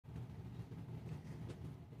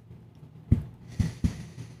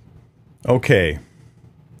Okay,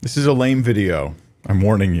 this is a lame video. I'm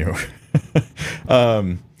warning you.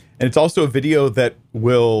 And it's also a video that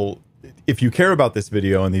will, if you care about this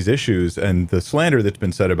video and these issues and the slander that's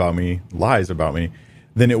been said about me, lies about me,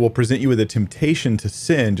 then it will present you with a temptation to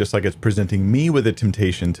sin, just like it's presenting me with a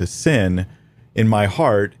temptation to sin in my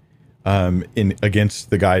heart, in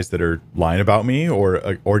against the guys that are lying about me,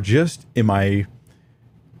 or just in my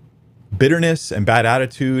bitterness and bad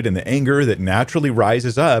attitude and the anger that naturally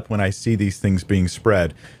rises up when I see these things being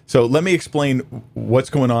spread. So let me explain what's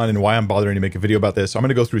going on and why I'm bothering to make a video about this. I'm going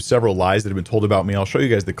to go through several lies that have been told about me. I'll show you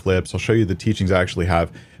guys the clips. I'll show you the teachings I actually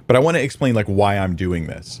have, but I want to explain like why I'm doing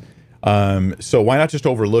this. So why not just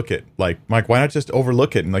overlook it? Like, Mike, why not just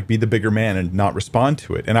overlook it and like be the bigger man and not respond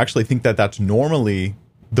to it? And actually think that that's normally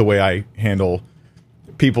the way I handle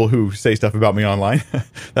people who say stuff about me online.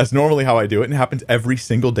 That's normally how I do it, and it happens every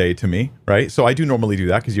single day to me, right? So I do normally do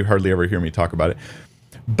that because you hardly ever hear me talk about it.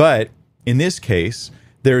 But in this case,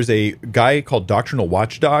 there's a guy called Doctrinal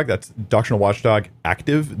Watchdog. That's Doctrinal Watchdog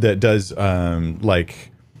Active, that does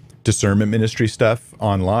like discernment ministry stuff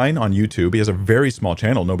online on YouTube. He has a very small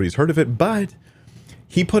channel. Nobody's heard of it, but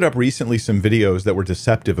he put up recently some videos that were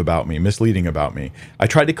deceptive about me, misleading about me. I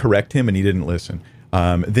tried to correct him and he didn't listen.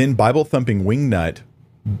 Then Bible Thumping Wingnut,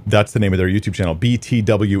 that's the name of their YouTube channel,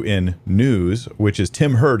 BTWN News, which is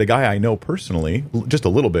Tim Hurd, a guy I know personally, just a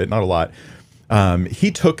little bit, not a lot.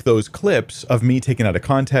 He took those clips of me taken out of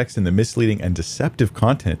context and the misleading and deceptive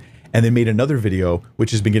content, and then made another video,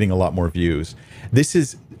 which has been getting a lot more views. This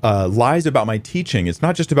is lies about my teaching. It's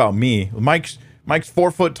not just about me. Mike's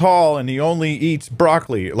 4 foot tall and he only eats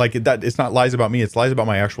broccoli. Like that, it's not lies about me. It's lies about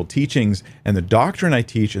my actual teachings and the doctrine I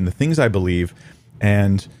teach and the things I believe.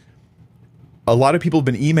 And a lot of people have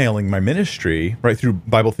been emailing my ministry right through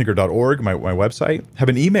BibleThinker.org, my website, have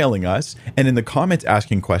been emailing us and in the comments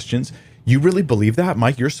asking questions. You really believe that,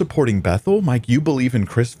 Mike? You're supporting Bethel? Mike, you believe in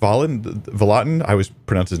Chris Vallotton? I always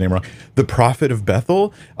pronounce his name wrong. The prophet of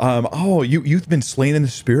Bethel? You've been slain in the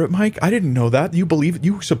spirit, Mike? I didn't know that.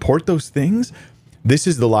 You support those things? This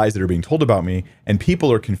is the lies that are being told about me, and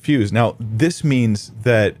people are confused. Now, this means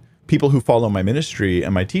that people who follow my ministry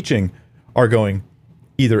and my teaching are going,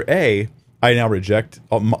 either A, I now reject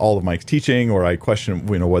all of Mike's teaching, or I question,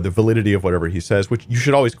 what the validity of whatever he says, which you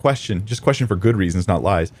should always question, just question for good reasons, not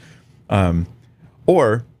lies.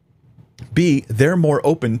 Or B, they're more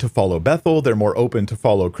open to follow Bethel. They're more open to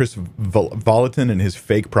follow Chris Vallotton and his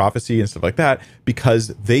fake prophecy and stuff like that because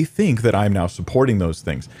they think that I'm now supporting those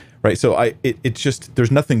things, right? So it's just,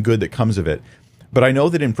 there's nothing good that comes of it. But I know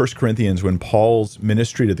that in 1 Corinthians, when Paul's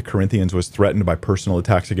ministry to the Corinthians was threatened by personal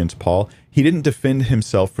attacks against Paul, he didn't defend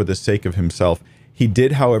himself for the sake of himself. He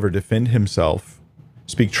did, however, defend himself,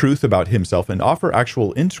 speak truth about himself, and offer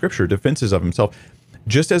actual, in Scripture, defenses of himself,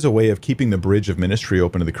 just as a way of keeping the bridge of ministry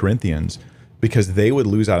open to the Corinthians, because they would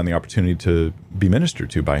lose out on the opportunity to be ministered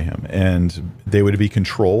to by him. And they would be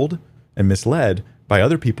controlled and misled by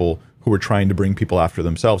other people who were trying to bring people after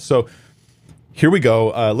themselves. So here we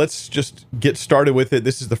go. Let's just get started with it.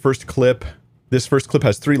 This is the first clip. This first clip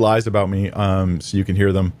has 3 lies about me, so you can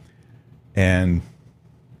hear them. And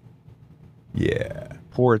yeah.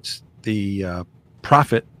 Reports the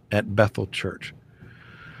prophet at Bethel Church.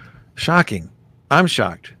 Shocking. I'm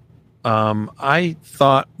shocked. I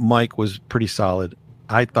thought Mike was pretty solid.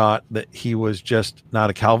 I thought that he was just not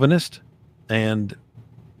a Calvinist, and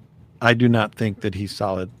I do not think that he's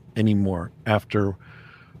solid anymore after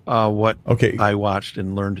what I watched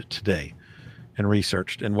and learned today and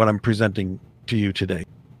researched and what I'm presenting to you today.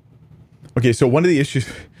 Okay, so one of the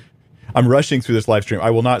issues, I'm rushing through this live stream. I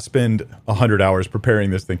will not spend 100 hours preparing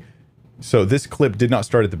this thing. So this clip did not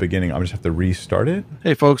start at the beginning. I'm just have to restart it.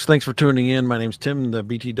 Hey, folks, thanks for tuning in. My name's Tim, the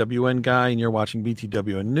BTWN guy, and you're watching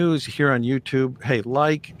BTWN News here on YouTube. Hey,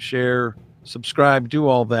 like, share, subscribe, do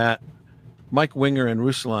all that. Mike Winger and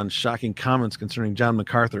Ruslan's shocking comments concerning John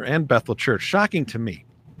MacArthur and Bethel Church. Shocking to me.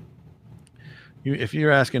 If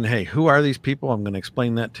you're asking, hey, who are these people? I'm going to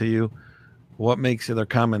explain that to you. What makes their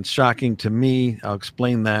comments shocking to me? I'll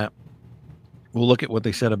explain that. We'll look at what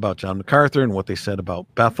they said about John MacArthur and what they said about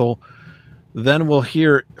Bethel. Then we'll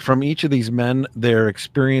hear from each of these men their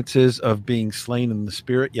experiences of being slain in the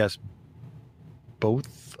spirit. Yes,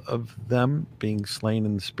 both of them being slain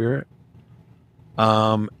in the spirit.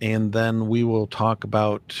 And then we will talk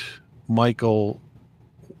about Mike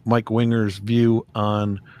Winger's view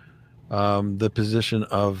on the position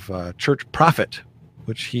of church prophet,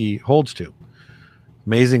 which he holds to.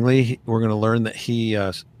 Amazingly, we're going to learn that he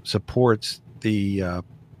supports the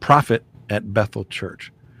prophet at Bethel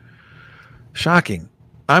Church. Shocking.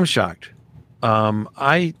 I'm shocked.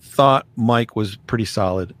 I thought Mike was pretty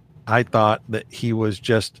solid. I thought that he was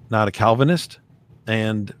just not a Calvinist,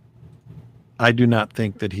 and I do not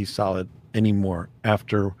think that he's solid anymore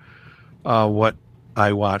after what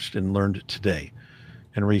I watched and learned today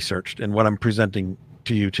and researched and what I'm presenting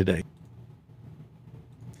to you today.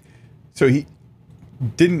 So he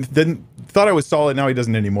didn't thought I was solid. Now he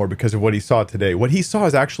doesn't anymore because of what he saw today. What he saw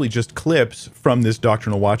is actually just clips from this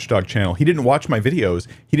Doctrinal Watchdog channel. He didn't watch my videos.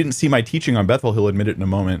 He didn't see my teaching on Bethel. He'll admit it in a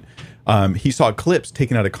moment. He saw clips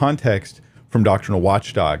taken out of context from Doctrinal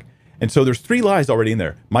Watchdog. And so there's 3 lies already in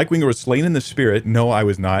there. Mike Winger was slain in the spirit. No, I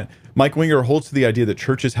was not. Mike Winger holds to the idea that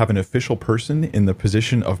churches have an official person in the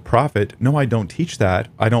position of prophet. No, I don't teach that.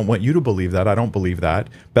 I don't want you to believe that. I don't believe that.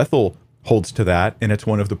 Bethel holds to that, and it's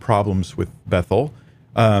one of the problems with Bethel.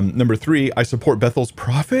 Number 3, I support Bethel's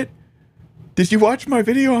prophet. Did you watch my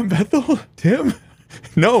video on Bethel, Tim?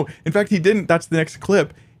 No, in fact, he didn't. That's the next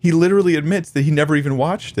clip. He literally admits that he never even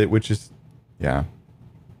watched it, which is, yeah,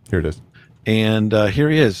 here it is. And here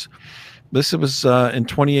he is. This was in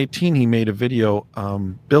 2018. He made a video,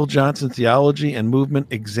 Bill Johnson Theology and Movement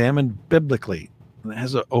Examined Biblically. And it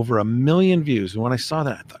has over 1 million views. And when I saw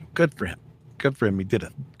that, I thought, good for him. Good for him. He did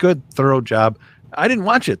a good, thorough job. I didn't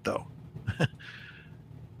watch it, though.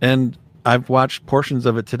 And I've watched portions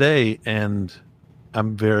of it today, and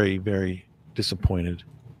I'm very, very disappointed.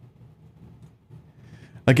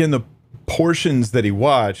 Again, the portions that he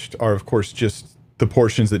watched are, of course, just the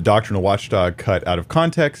portions that Doctrinal Watchdog cut out of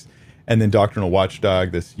context. And then Doctrinal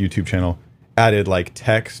Watchdog, this YouTube channel, added like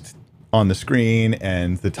text on the screen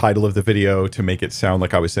and the title of the video to make it sound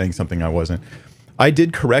like I was saying something I wasn't. I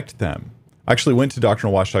did correct them. I actually went to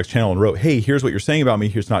Doctrinal Watchdog's channel and wrote, hey, here's what you're saying about me.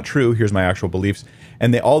 Here's not true. Here's my actual beliefs.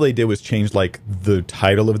 And all they did was change like the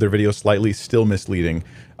title of their video slightly, still misleading.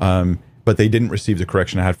 But they didn't receive the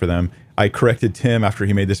correction I had for them. I corrected Tim after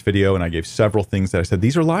he made this video, and I gave several things that I said,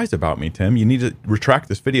 these are lies about me, Tim. You need to retract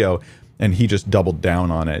this video. And he just doubled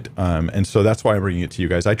down on it. And so that's why I'm bringing it to you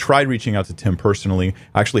guys. I tried reaching out to Tim personally.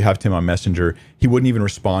 I actually have Tim on Messenger. He wouldn't even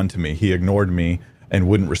respond to me. He ignored me and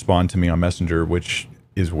wouldn't respond to me on Messenger, which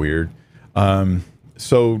is weird.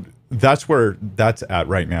 So that's where that's at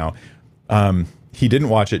right now. He didn't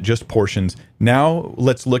watch it, just portions. Now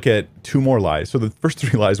let's look at 2 more lies. So the first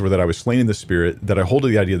 3 lies were that I was slain in the spirit, that I hold to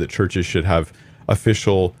the idea that churches should have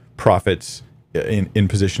official prophets in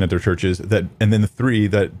position at their churches, and then the 3,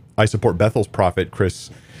 that I support Bethel's prophet, Chris,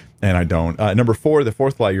 and I don't. Number 4, the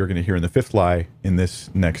 4th lie you're going to hear, and the 5th lie in this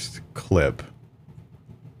next clip.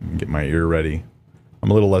 Get my ear ready.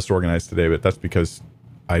 I'm a little less organized today, but that's because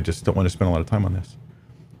I just don't want to spend a lot of time on this.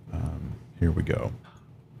 Here we go.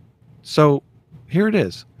 So here it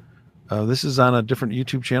is. This is on a different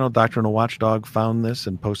YouTube channel. Doctrinal Watchdog found this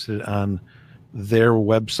and posted it on their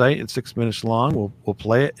website. It's 6 minutes long. We'll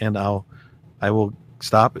play it, and I will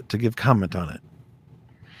stop it to give comment on it.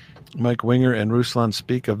 Mike Winger and Ruslan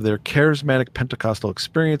speak of their charismatic Pentecostal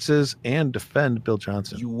experiences and defend Bill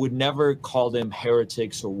Johnson. You would never call them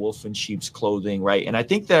heretics or wolf in sheep's clothing, right? And I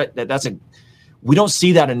think that's we don't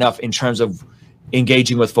see that enough in terms of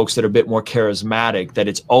engaging with folks that are a bit more charismatic, that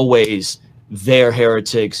it's always their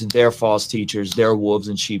heretics, their false teachers, their wolves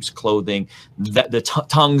in sheep's clothing, that the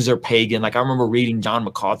tongues are pagan. Like I remember reading John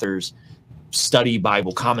MacArthur's study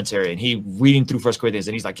Bible commentary, and he reading through 1 Corinthians,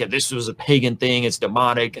 and he's like, yeah, this was a pagan thing, it's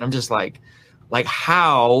demonic. And I'm just like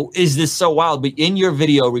how is this so wild? But in your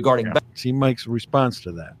video regarding see Mike's response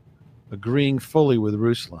to that, agreeing fully with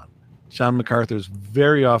Ruslan. John MacArthur's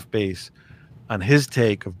very off base on his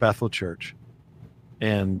take of Bethel Church,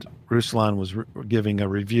 and Ruslan was giving a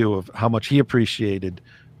review of how much he appreciated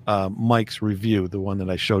Mike's review, the one that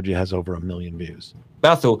I showed you has over 1 million views.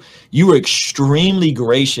 Bethel, you were extremely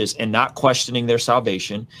gracious in not questioning their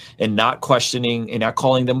salvation and not questioning and not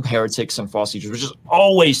calling them heretics and false teachers, which is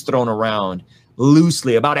always thrown around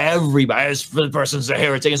loosely about everybody. This person's a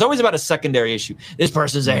heretic. It's always about a secondary issue. This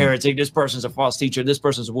person's a heretic. This person's a false teacher. This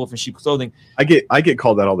person's a wolf in sheep's clothing. I get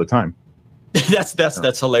called that all the time.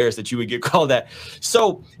 that's hilarious that you would get called that. So,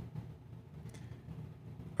 all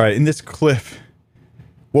right, in this clip,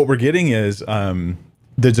 what we're getting is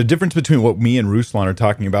there's a difference between what me and Ruslan are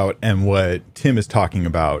talking about and what Tim is talking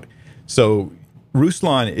about. So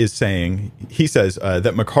Ruslan is saying, he says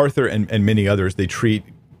that MacArthur and many others, they treat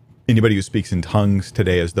anybody who speaks in tongues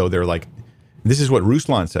today as though they're like, this is what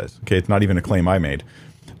Ruslan says. Okay, it's not even a claim I made.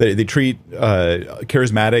 They treat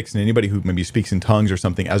charismatics and anybody who maybe speaks in tongues or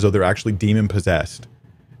something as though they're actually demon possessed.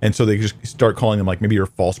 And so they just start calling them like, maybe you're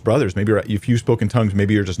false brothers. Maybe if you spoke in tongues,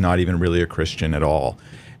 maybe you're just not even really a Christian at all.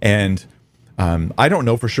 And I don't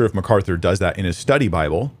know for sure if MacArthur does that in his study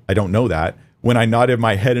Bible. I don't know that. When I nodded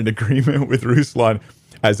my head in agreement with Ruslan,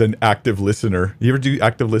 as an active listener. You ever do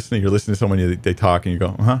active listening? You're listening to someone, they talk, and you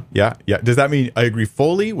go, "Uh-huh, yeah, yeah." Does that mean I agree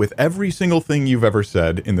fully with every single thing you've ever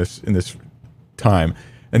said in this time?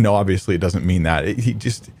 And no, obviously, it doesn't mean that.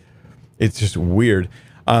 It's just weird.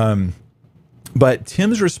 But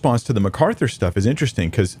Tim's response to the MacArthur stuff is interesting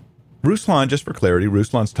because Ruslan, just for clarity,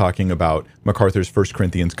 Ruslan's talking about MacArthur's 1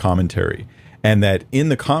 Corinthians commentary, and that in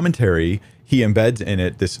the commentary, he embeds in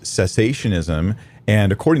it this cessationism.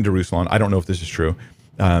 And according to Ruslan, I don't know if this is true,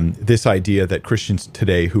 this idea that Christians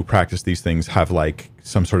today who practice these things have like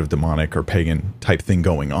some sort of demonic or pagan type thing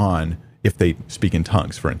going on if they speak in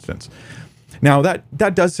tongues, for instance. Now,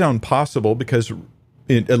 that does sound possible because,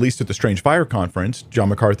 at least at the Strange Fire conference, John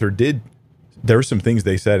MacArthur did. There were some things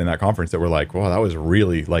they said in that conference that were like, "Wow, that was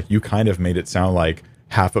really like you kind of made it sound like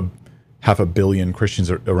half a billion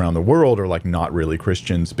Christians around the world are like not really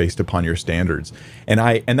Christians based upon your standards." And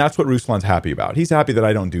that's what Ruslan's happy about. He's happy that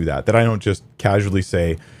I don't do that. That I don't just casually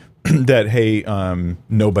say that, "Hey,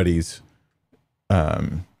 nobody's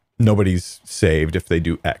saved if they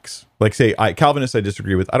do X." Like say, Calvinists, I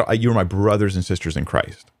disagree with. You're my brothers and sisters in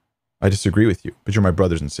Christ. I disagree with you, but you're my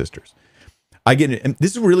brothers and sisters. I get it. And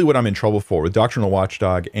this is really what I'm in trouble for with Doctrinal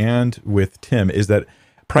Watchdog and with Tim, is that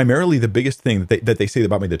primarily the biggest thing that they say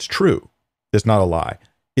about me that's true, that's not a lie,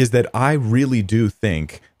 is that I really do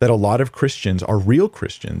think that a lot of Christians are real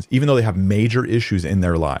Christians, even though they have major issues in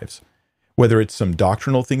their lives. Whether it's some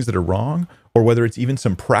doctrinal things that are wrong, or whether it's even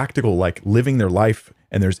some practical, like living their life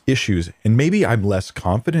and there's issues. And maybe I'm less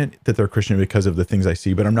confident that they're Christian because of the things I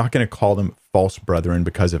see, but I'm not going to call them false brethren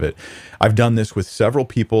because of it. I've done this with several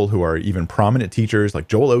people who are even prominent teachers, like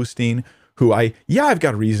Joel Osteen, who I've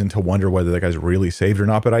got reason to wonder whether that guy's really saved or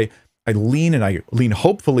not, but I lean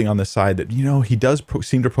hopefully on the side that, he does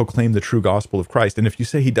seem to proclaim the true gospel of Christ. And if you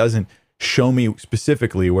say he doesn't, show me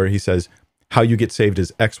specifically where he says how you get saved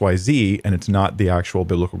is XYZ, and it's not the actual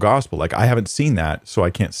biblical gospel. Like, I haven't seen that, so I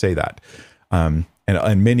can't say that.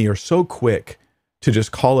 And many are so quick to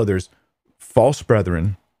just call others false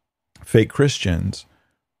brethren, fake Christians,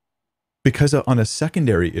 because on a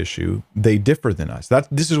secondary issue, they differ than us.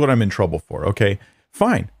 This is what I'm in trouble for, okay?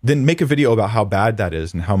 Fine. Then make a video about how bad that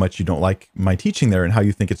is and how much you don't like my teaching there and how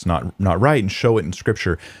you think it's not right, and show it in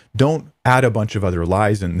Scripture. Don't add a bunch of other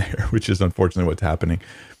lies in there, which is unfortunately what's happening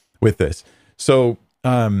with this. So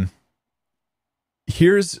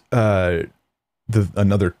here's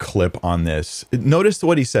another clip on this. Notice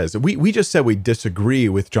what he says. We just said we disagree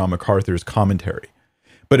with John MacArthur's commentary.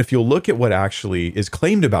 But if you'll look at what actually is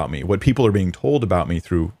claimed about me, what people are being told about me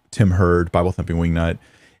through Tim Hurd, Bible Thumping Wingnut,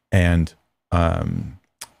 and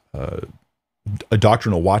a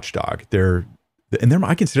Doctrinal Watchdog,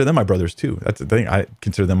 I consider them my brothers too. That's the thing. I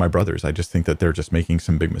consider them my brothers. I just think that they're just making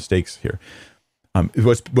some big mistakes here.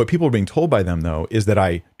 What people are being told by them, though, is that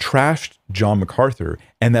I trashed John MacArthur,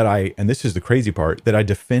 and and this is the crazy part, that I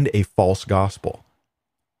defend a false gospel.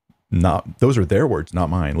 Those are their words, not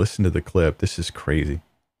mine. Listen to the clip. This is crazy.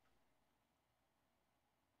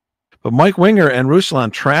 But Mike Winger and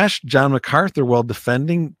Ruslan trashed John MacArthur while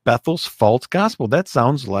defending Bethel's false gospel. That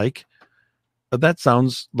sounds like,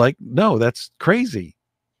 no, that's crazy.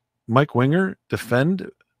 Mike Winger defend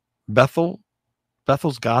Bethel's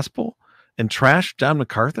gospel and trash John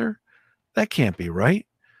MacArthur? That can't be right.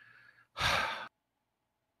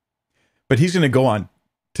 But he's going to go on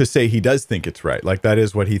to say he does think it's right. Like, that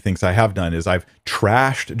is what he thinks I have done, is I've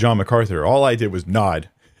trashed John MacArthur. All I did was nod.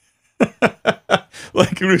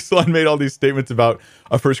 Like, Ruslan made all these statements about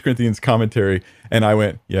a 1 Corinthians commentary, and I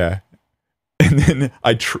went, yeah. And then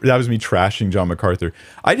that was me trashing John MacArthur.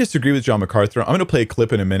 I disagree with John MacArthur. I'm going to play a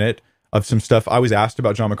clip in a minute of some stuff. I was asked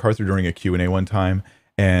about John MacArthur during a Q&A one time,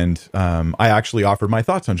 and I actually offered my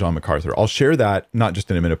thoughts on John MacArthur. I'll share that, not just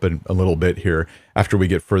in a minute, but a little bit here after we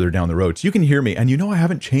get further down the road. So you can hear me. And I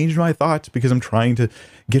haven't changed my thoughts because I'm trying to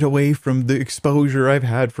get away from the exposure I've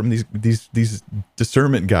had from these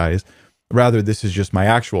discernment guys. Rather, this is just my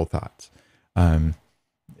actual thoughts.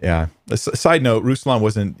 Yeah. A side note, Ruslan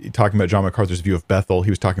wasn't talking about John MacArthur's view of Bethel. He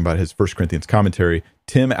was talking about his 1 Corinthians commentary.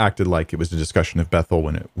 Tim acted like it was a discussion of Bethel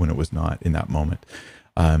when it was not in that moment.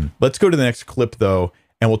 Let's go to the next clip, though,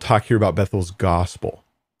 and we'll talk here about Bethel's gospel.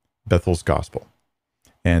 Bethel's gospel.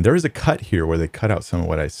 And there is a cut here where they cut out some of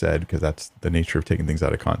what I said, because that's the nature of taking things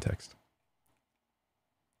out of context.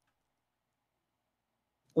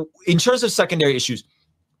 In terms of secondary issues,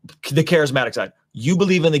 the charismatic side, you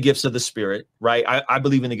believe in the gifts of the Spirit, right? I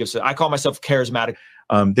believe in the gifts. I call myself charismatic.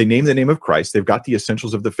 They name the name of Christ. They've got the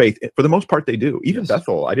essentials of the faith. For the most part, they do. Even Yes.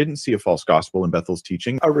 Bethel, I didn't see a false gospel in Bethel's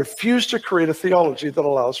teaching. I refuse to create a theology that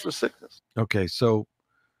allows for sickness. Okay, so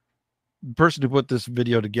the person who put this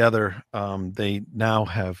video together, they now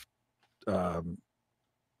have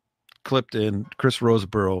clipped in Chris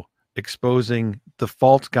Roseborough exposing the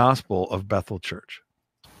false gospel of Bethel Church.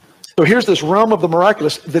 So here's this realm of the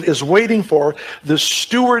miraculous that is waiting for the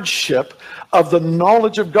stewardship of the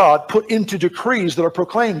knowledge of God put into decrees that are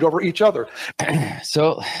proclaimed over each other.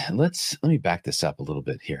 So let me back this up a little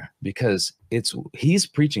bit here, because he's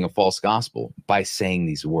preaching a false gospel by saying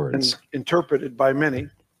these words. And interpreted by many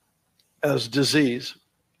as disease,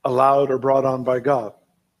 allowed or brought on by God.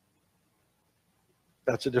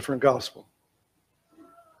 That's a different gospel.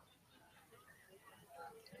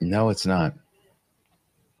 No, it's not.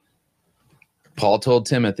 Paul told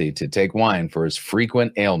Timothy to take wine for his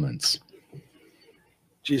frequent ailments.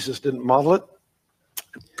 Jesus didn't model it.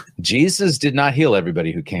 Jesus did not heal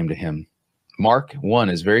everybody who came to him. Mark 1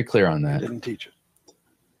 is very clear on He that. didn't teach it.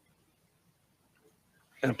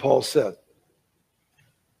 And Paul said,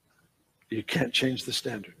 you can't change the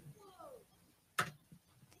standard.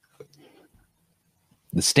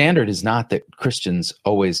 The standard is not that Christians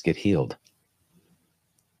always get healed.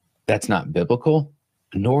 That's not biblical,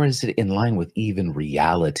 nor is it in line with even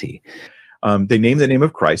reality. They name the name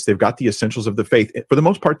of Christ. They've got the essentials of the faith. For the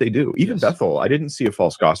most part, they do. Even Yes. Bethel, I didn't see a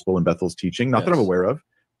false gospel in Bethel's teaching, not that I'm Yes. aware of.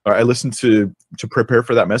 I listened to prepare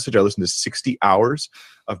for that message. I listened to 60 hours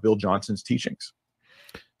of Bill Johnson's teachings.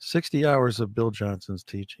 60 hours of Bill Johnson's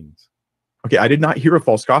teachings. Okay, I did not hear a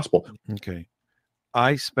false gospel. Okay.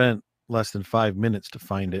 I spent less than 5 minutes to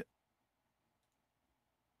find it.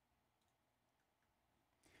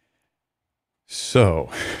 So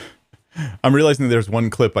I'm realizing that there's one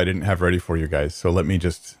clip I didn't have ready for you guys. So let me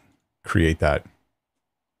just create that.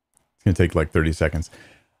 It's going to take like 30 seconds.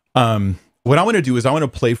 What I want to do is I want to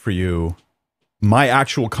play for you my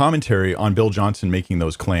actual commentary on Bill Johnson making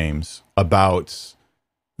those claims about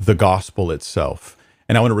the gospel itself.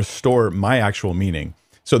 And I want to restore my actual meaning.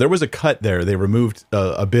 So there was a cut there. They removed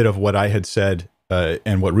a bit of what I had said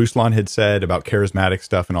and what Ruslan had said about charismatic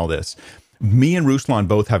stuff and all this. Me and Ruslan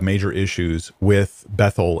both have major issues with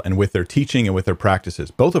Bethel and with their teaching and with their practices.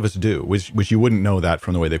 Both of us do, which you wouldn't know that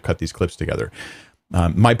from the way they've cut these clips together.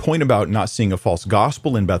 My point about not seeing a false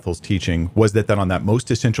gospel in Bethel's teaching was that on that most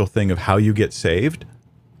essential thing of how you get saved,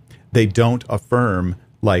 they don't affirm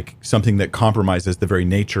like something that compromises the very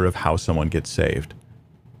nature of how someone gets saved.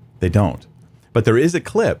 They don't. But there is a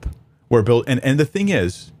clip where Bill, and the thing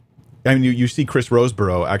is, I mean, you see Chris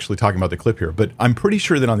Roseborough actually talking about the clip here, but I'm pretty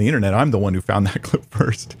sure that on the internet, I'm the one who found that clip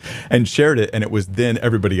first and shared it. And it was then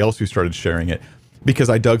everybody else who started sharing it because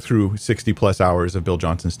I dug through 60 plus hours of Bill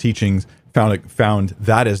Johnson's teachings, found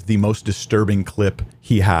that as the most disturbing clip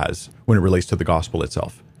he has when it relates to the gospel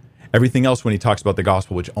itself. Everything else, when he talks about the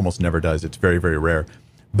gospel, which almost never does, it's very, very rare,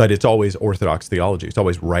 but it's always Orthodox theology. It's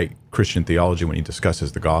always right Christian theology when he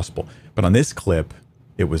discusses the gospel. But on this clip,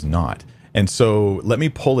 it was not. And so let me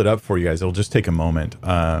pull it up for you guys. It'll just take a moment.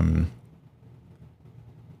 Let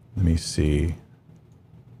me see.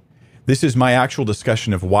 This is my actual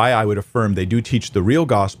discussion of why I would affirm they do teach the real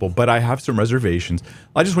gospel, but I have some reservations.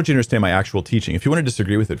 I just want you to understand my actual teaching. If you want to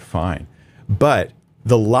disagree with it, fine. But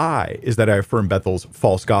the lie is that I affirm Bethel's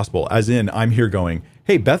false gospel, as in I'm here going,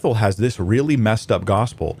 hey, Bethel has this really messed up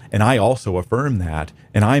gospel, and I also affirm that,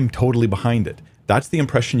 and I'm totally behind it. That's the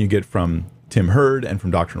impression you get from Tim Hurd and from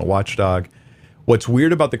Doctrinal Watchdog. What's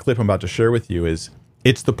weird about the clip I'm about to share with you is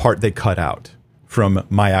it's the part they cut out from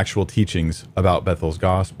my actual teachings about Bethel's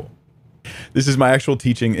gospel. This is my actual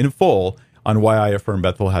teaching in full on why I affirm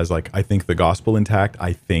Bethel has, like, I think the gospel intact.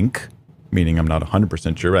 I think, meaning I'm not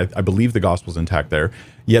 100% sure. I believe the gospel's intact there.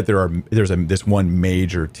 Yet there's this one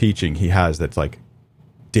major teaching he has that's like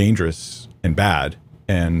dangerous and bad,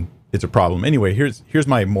 and it's a problem. Anyway, here's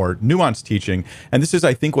my more nuanced teaching, and this is,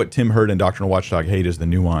 I think, what Tim Hurd and Doctrinal Watchdog hate is the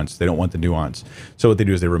nuance. They don't want the nuance. So what they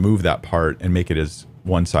do is they remove that part and make it as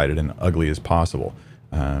one-sided and ugly as possible.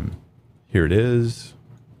 Here it is.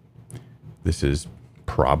 This is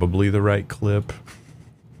probably the right clip.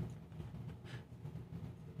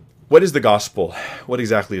 What is the gospel? What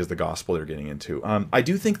exactly is the gospel they're getting into? I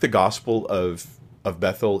do think the gospel of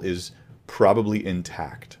Bethel is probably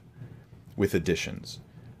intact with additions.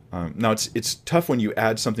 Now it's tough when you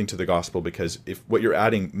add something to the gospel because if what you're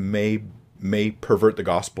adding may pervert the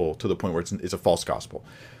gospel to the point where it's a false gospel,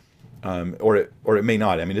 or it may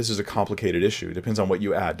not. I mean, this is a complicated issue. It depends on what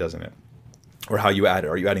you add, doesn't it? Or how you add it.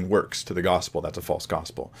 Are you adding works to the gospel? That's a false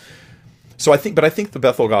gospel. So I think the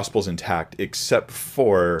Bethel gospel is intact, except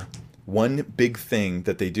for one big thing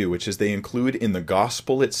that they do, which is they include in the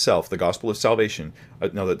gospel itself, the gospel of salvation.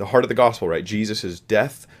 Now, the heart of the gospel, right? Jesus'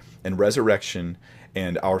 death and resurrection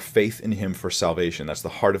and our faith in him for salvation. That's the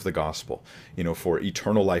heart of the gospel, for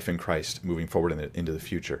eternal life in Christ moving forward into the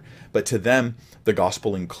future. But to them, the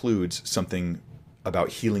gospel includes something about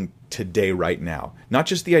healing today, right now. Not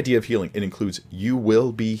just the idea of healing. It includes you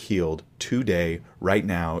will be healed today, right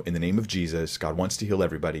now, in the name of Jesus. God wants to heal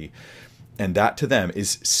everybody. And that to them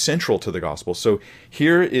is central to the gospel. So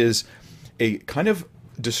here is a kind of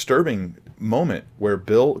disturbing moment where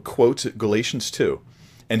Bill quotes Galatians 2,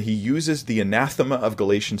 and he uses the anathema of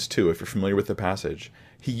Galatians 2, if you're familiar with the passage.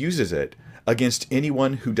 He uses it against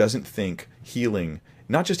anyone who doesn't think healing,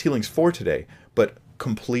 not just healing's for today, but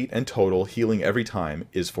complete and total healing every time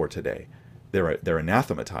is for today. They're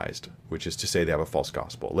anathematized, which is to say they have a false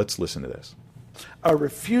gospel. Let's listen to this. I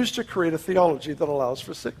refuse to create a theology that allows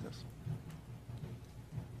for sickness.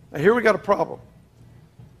 Now here we got a problem.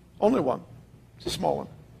 Only one. It's a small one.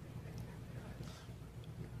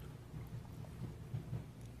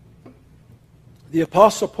 The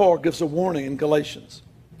Apostle Paul gives a warning in Galatians,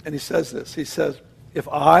 and he says this. He says, if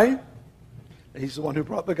I, and he's the one who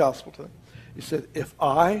brought the gospel to them, he said, if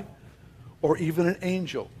I or even an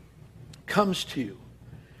angel comes to you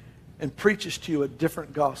and preaches to you a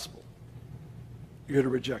different gospel, you're to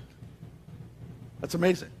reject it. That's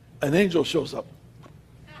amazing. An angel shows up,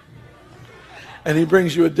 and he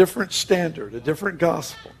brings you a different standard, a different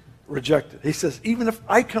gospel. Reject it. He says, even if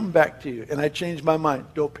I come back to you and I change my mind,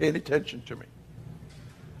 don't pay any attention to me.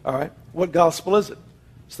 All right? What gospel is it?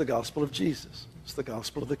 It's the gospel of Jesus. It's the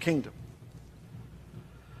gospel of the kingdom.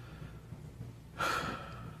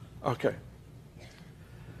 Okay.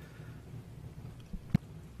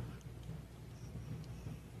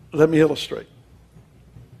 Let me illustrate.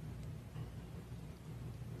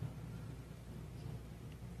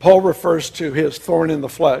 Paul refers to his thorn in the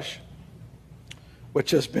flesh, which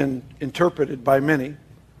has been interpreted by many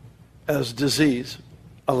as disease,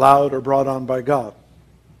 allowed or brought on by God.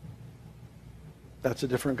 That's a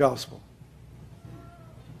different gospel.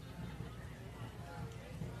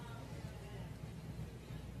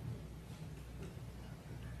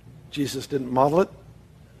 Jesus didn't model it,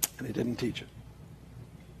 and he didn't teach it.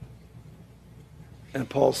 And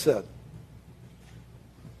Paul said,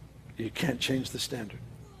 you can't change the standard.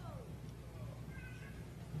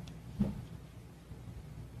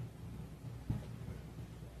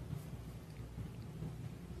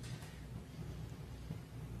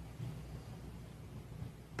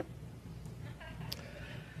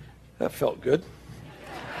 That felt good.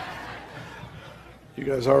 You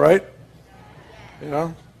guys all right? You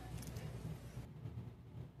know?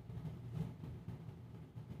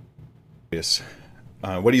 Yes.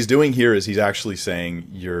 What he's doing here is he's actually saying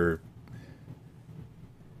you're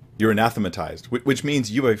anathematized, which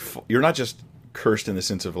means you're not just cursed in the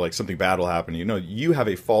sense of like something bad will happen to you. No, you have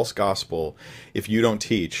a false gospel if you don't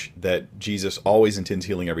teach that Jesus always intends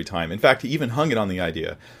healing every time. In fact, he even hung it on the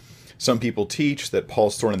idea. Some people teach that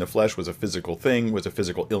Paul's thorn in the flesh was a physical thing, was a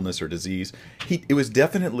physical illness or disease. It was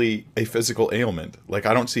definitely a physical ailment. Like,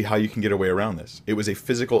 I don't see how you can get away around this. It was a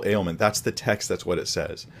physical ailment. That's the text. That's what it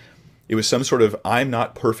says. It was some sort of, I'm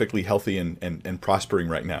not perfectly healthy and prospering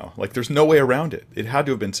right now. Like, there's no way around it. It had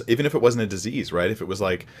to have been, even if it wasn't a disease, right? If it was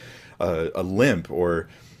like a limp or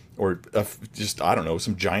just, I don't know,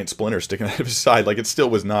 some giant splinter sticking out of his side, like, it still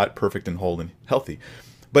was not perfect and whole and healthy.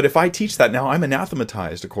 But if I teach that now, I'm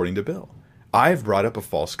anathematized according to Bill. I've brought up a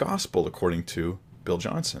false gospel according to Bill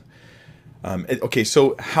Johnson. Okay,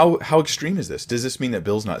 so how extreme is this? Does this mean that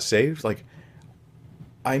Bill's not saved? Like,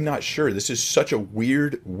 I'm not sure. This is such a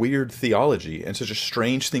weird theology and such a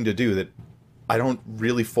strange thing to do that I don't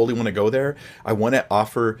really fully want to go there. I want to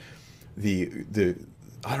offer the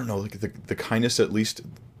I don't know, like the kindness, at least,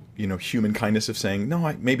 you know, human kindness of saying,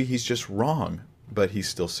 no, maybe he's just wrong, but he's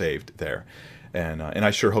still saved there. And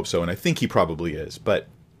I sure hope so. And I think he probably is, but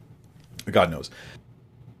God knows.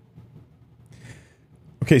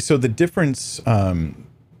 Okay, so the difference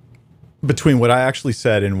between what I actually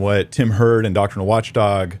said and what Tim Hurd and Doctrinal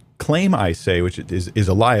Watchdog claim I say, which is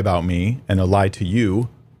a lie about me and a lie to you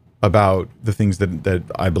about the things that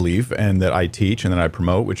I believe and that I teach and that I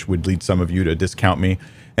promote, which would lead some of you to discount me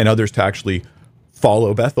and others to actually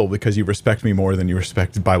follow Bethel because you respect me more than you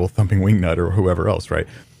respect Bible Thumping Wingnut or whoever else, right?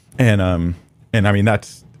 And I mean,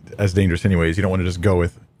 that's as dangerous anyways. You don't want to just go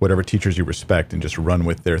with whatever teachers you respect and just run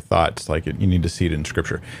with their thoughts. Like, you need to see it in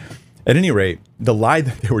Scripture. At any rate, the lie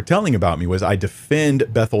that they were telling about me was I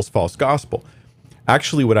defend Bethel's false gospel.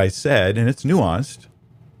 Actually, what I said, and it's nuanced,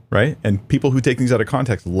 right? And people who take things out of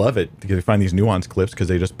context love it because they find these nuanced clips because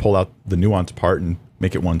they just pull out the nuanced part and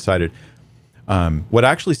make it one-sided. What I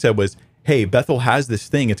actually said was, hey, Bethel has this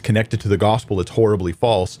thing. It's connected to the gospel. It's horribly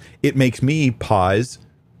false. It makes me pause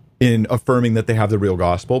in affirming that they have the real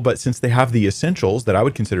gospel. But since they have the essentials that I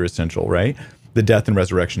would consider essential, right? the death and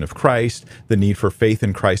resurrection of Christ, the need for faith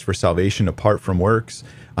in Christ for salvation apart from works.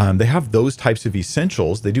 They have those types of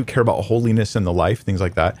essentials. They do care about holiness in the life, things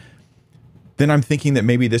like that. Then I'm thinking that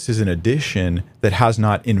maybe this is an addition that has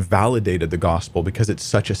not invalidated the gospel because it's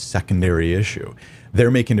such a secondary issue.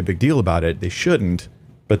 They're making a big deal about it. They shouldn't,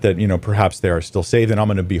 but that, perhaps they are still saved, and I'm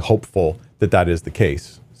going to be hopeful that that is the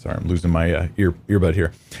case. Sorry, I'm losing my earbud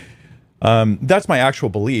here. That's my actual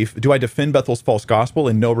belief. Do I defend Bethel's false gospel?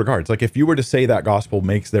 In no regards. Like, if you were to say that gospel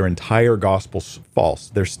makes their entire gospel false,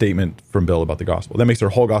 their statement from Bill about the gospel, that makes their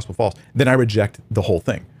whole gospel false, then I reject the whole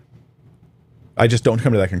thing. I just don't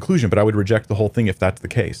come to that conclusion, but I would reject the whole thing if that's the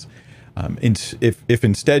case. If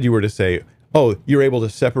instead you were to say, oh, you're able to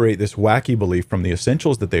separate this wacky belief from the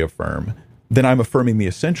essentials that they affirm, then I'm affirming the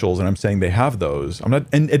essentials and I'm saying they have those. I'm not,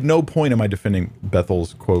 and at no point am I defending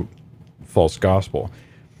Bethel's, quote, false gospel.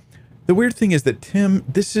 The weird thing is that, Tim,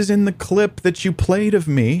 this is in the clip that you played of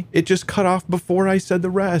me. It just cut off before I said the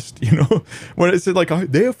rest. When it said, like,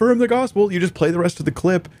 they affirm the gospel, you just play the rest of the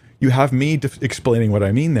clip. You have me explaining what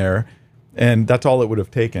I mean there. And that's all it would have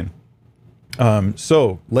taken.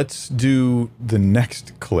 So let's do the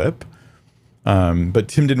next clip. But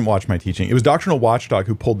Tim didn't watch my teaching. It was Doctrinal Watchdog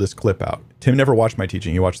who pulled this clip out. Tim never watched my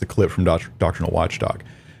teaching. He watched the clip from Doctrinal Watchdog.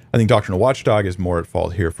 I think Doctrinal Watchdog is more at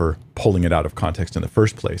fault here for pulling it out of context in the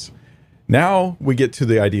first place. Now we get to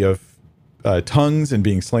the idea of tongues and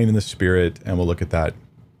being slain in the spirit, and we'll look at that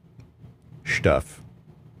stuff.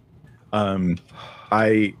 I'm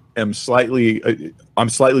slightly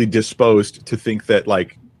disposed to think that,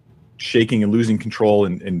 like, shaking and losing control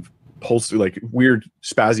and pulse, like weird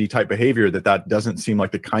spazzy type behavior, that doesn't seem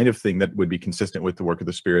like the kind of thing that would be consistent with the work of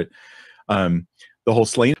the Spirit. The whole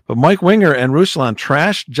slain, but Mike Winger and Ruslan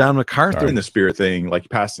trashed John MacArthur in the Spirit thing, like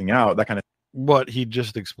passing out, that kind of what he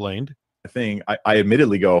just explained thing. I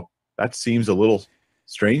admittedly go, that seems a little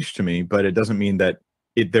strange to me, but it doesn't mean that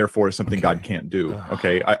it therefore is something God can't do.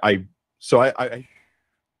 Okay, when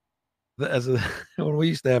we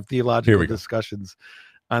used to have theological discussions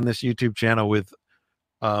on this YouTube channel with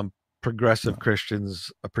progressive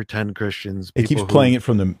Christians, pretend Christians. It keeps playing it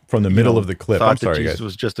from the middle of the clip. I'm sorry, Jesus guys.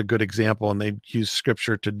 was just a good example, and they use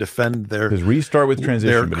scripture to defend their restart with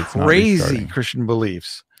transition, but it's crazy Christian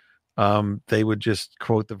beliefs. They would just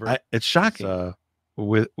quote the verse. It's shocking.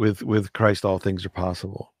 With Christ, all things are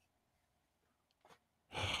possible.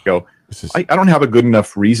 I don't have a good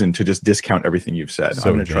enough reason to just discount everything you've said.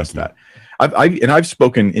 I'm going to trust that. I've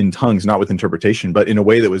spoken in tongues, not with interpretation, but in a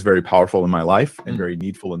way that was very powerful in my life and very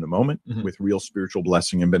needful in the moment, with real spiritual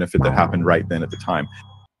blessing and benefit that happened right then at the time.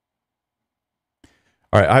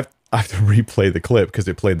 All right, I have to replay the clip because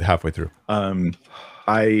it played halfway through.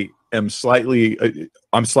 I'm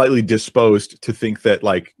slightly disposed to think that,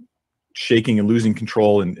 like, shaking and losing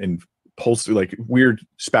control and pulse, like weird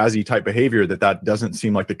spazzy type behavior, that doesn't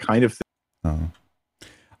seem like the kind of thing. Oh.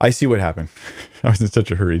 I see what happened. I was in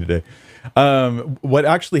such a hurry today. What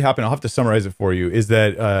actually happened, I'll have to summarize it for you, is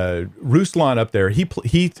that Ruslan up there, he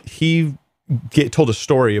told a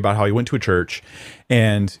story about how he went to a church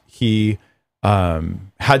and he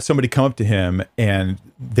had somebody come up to him and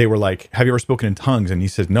they were like, have you ever spoken in tongues? And he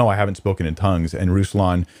said, no, I haven't spoken in tongues. And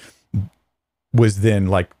Ruslan was then,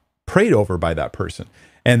 like, prayed over by that person.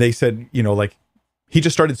 And they said, like, he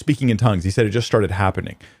just started speaking in tongues. He said it just started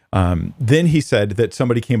happening. Then he said that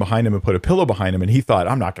somebody came behind him and put a pillow behind him, and he thought,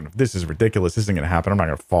 this is ridiculous. This isn't going to happen. I'm not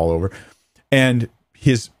going to fall over. And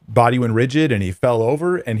his body went rigid and he fell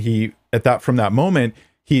over. And from that moment,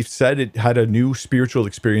 he said it had a new spiritual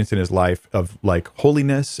experience in his life of, like,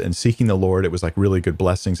 holiness and seeking the Lord. It was like really good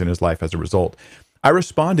blessings in his life as a result. I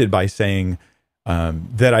responded by saying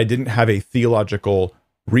that I didn't have a theological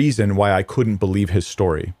reason why I couldn't believe his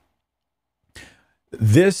story.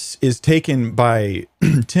 This is taken by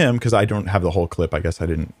Tim, because I don't have the whole clip. I guess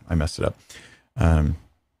I messed it up. Oh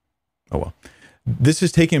well. This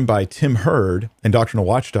is taken by Tim Hurd and Doctrinal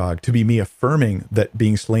Watchdog to be me affirming that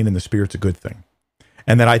being slain in the Spirit's a good thing,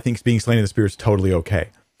 and that I think being slain in the Spirit's totally okay.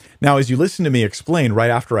 Now, as you listen to me explain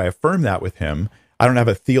right after I affirm that with him, I don't have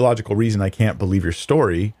a theological reason I can't believe your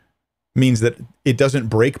story, means that it doesn't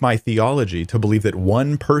break my theology to believe that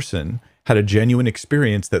one person had a genuine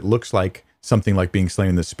experience that looks like something like being slain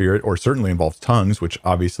in the Spirit, or certainly involves tongues, which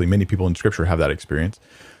obviously many people in Scripture have that experience.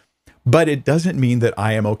 But it doesn't mean that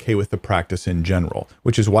I am okay with the practice in general,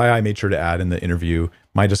 which is why I made sure to add in the interview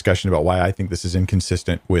my discussion about why I think this is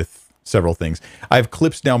inconsistent with several things. I have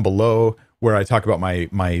clips down below where I talk about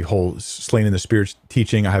my whole slain in the Spirit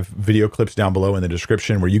teaching. I have video clips down below in the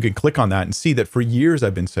description where you can click on that and see that for years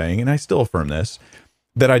I've been saying, and I still affirm this,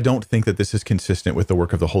 that I don't think that this is consistent with the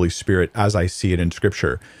work of the Holy Spirit as I see it in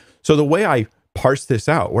Scripture. So the way I parse this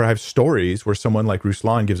out, where I have stories where someone like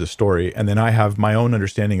Ruslan gives a story, and then I have my own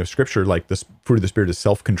understanding of scripture, like the fruit of the Spirit is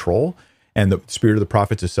self-control, and the spirit of the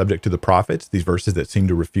prophets is subject to the prophets, these verses that seem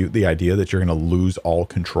to refute the idea that you're going to lose all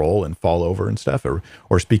control and fall over and stuff,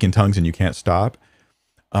 or speak in tongues and you can't stop.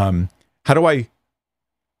 How do I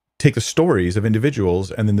take the stories of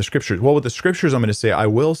individuals and then the scriptures? Well, with the scriptures, I'm going to say, I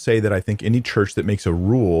will say that I think any church that makes a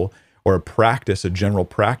rule or a practice, a general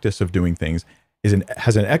practice of doing things,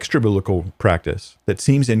 has an extra biblical practice that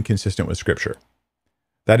seems inconsistent with scripture.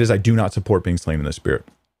 That is, I do not support being slain in the Spirit.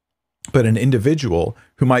 But an individual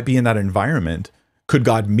who might be in that environment, could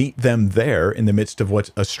God meet them there in the midst of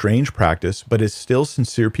what's a strange practice, but is still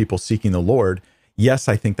sincere people seeking the Lord? Yes,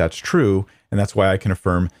 I think that's true. And that's why I can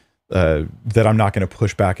affirm that I'm not going to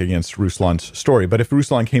push back against Ruslan's story. But if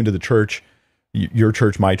Ruslan came to the church, your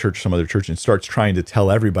church, my church, some other church, and starts trying to tell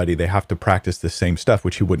everybody they have to practice the same stuff,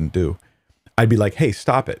 which he wouldn't do, I'd be like, hey,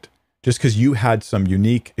 stop it. Just because you had some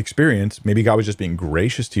unique experience, maybe God was just being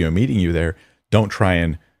gracious to you and meeting you there, don't try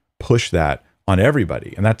and push that on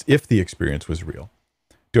everybody. And that's if the experience was real.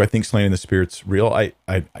 Do I think slain in the Spirit's real?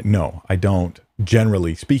 No, I don't,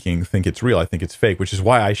 generally speaking, think it's real. I think it's fake, which is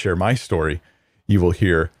why I share my story. You will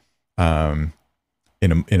hear in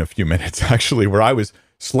a few minutes, actually, where I was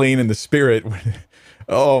slain in the Spirit.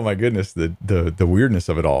 Oh my goodness, the weirdness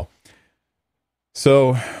of it all.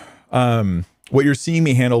 So what you're seeing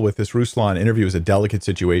me handle with this Ruslan interview is a delicate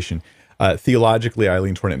situation. Theologically, I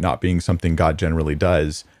lean toward it not being something God generally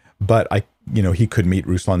does, but he could meet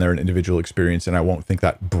Ruslan there in individual experience, and I won't think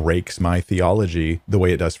that breaks my theology the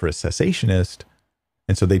way it does for a cessationist.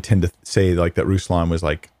 And so they tend to say like that Ruslan was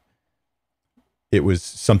like, it was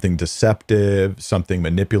something deceptive, something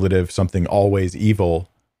manipulative, something always evil,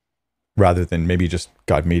 rather than maybe just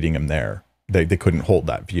God meeting him there. They couldn't hold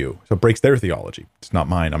that view. So it breaks their theology. It's not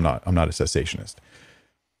mine. I'm not a cessationist.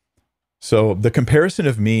 So the comparison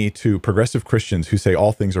of me to progressive Christians who say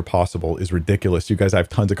all things are possible is ridiculous. You guys, I have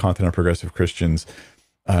tons of content on progressive Christians.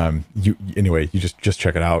 You just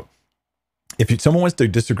check it out. If someone wants to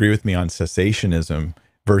disagree with me on cessationism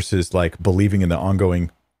versus like believing in the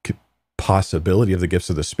ongoing possibility of the gifts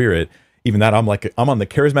of the Spirit, even that, I'm on the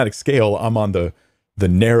charismatic scale. I'm on the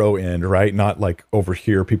narrow end, right? Not like over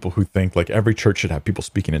here, people who think like every church should have people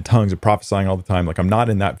speaking in tongues and prophesying all the time. Like I'm not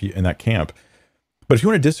in that camp. But if you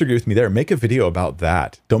want to disagree with me there, make a video about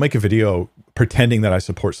that. Don't make a video pretending that I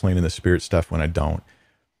support slain in the Spirit stuff when I don't.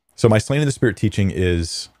 So my slain in the Spirit teaching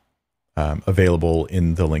is available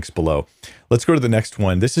in the links below. Let's go to the next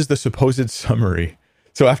one. This is the supposed summary.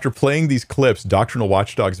 So after playing these clips, Doctrinal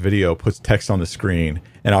Watchdog's video puts text on the screen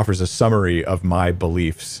and offers a summary of my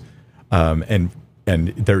beliefs. And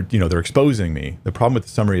they're exposing me. The problem with the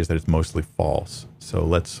summary is that it's mostly false. So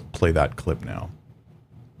let's play that clip now.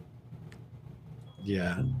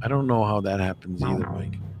 Yeah, I don't know how that happens either,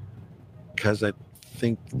 Mike, because I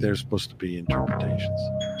think there's supposed to be interpretations.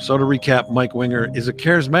 So to recap, Mike Winger is a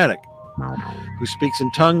charismatic who speaks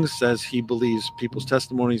in tongues, says he believes people's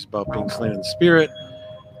testimonies about being slain in the Spirit.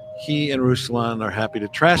 He and Ruslan are happy to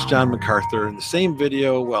trash John MacArthur in the same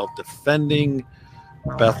video while defending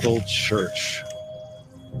Bethel Church.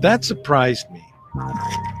 That surprised me.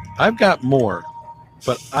 I've got more,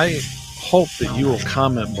 but I hope that you will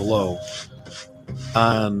comment below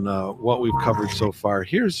on what we've covered so far.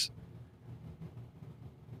 It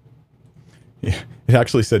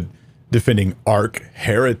actually said defending arch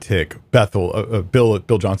heretic Bethel, Bill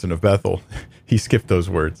Johnson of Bethel. He skipped those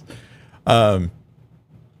words. All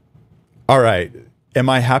right. Am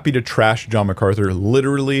I happy to trash John MacArthur?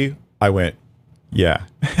 Literally, I went, yeah.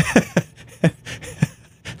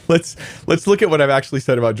 Let's look at what I've actually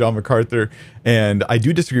said about John MacArthur. And I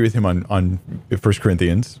do disagree with him on 1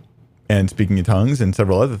 Corinthians and speaking in tongues and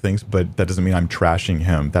several other things, but that doesn't mean I'm trashing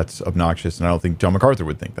him. That's obnoxious, and I don't think John MacArthur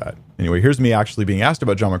would think that. Anyway, here's me actually being asked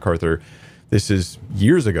about John MacArthur. This is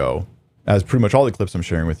years ago, as pretty much all the clips I'm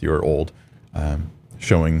sharing with you are old,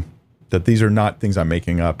 showing that these are not things I'm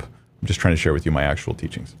making up. I'm just trying to share with you my actual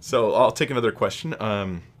teachings. So I'll take another question.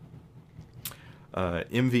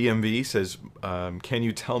 MVMV says, can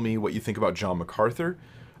you tell me what you think about John MacArthur?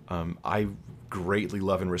 I greatly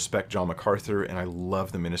love and respect John MacArthur, and I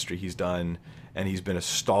love the ministry he's done, and he's been a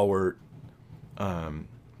stalwart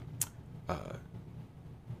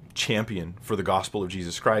champion for the gospel of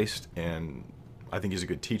Jesus Christ, and I think he's a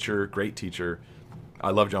good teacher, great teacher.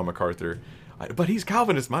 I love John MacArthur, but he's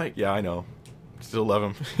Calvinist, Mike. Yeah, I know. Still love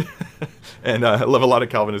him. And I love a lot of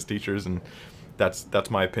Calvinist teachers, and That's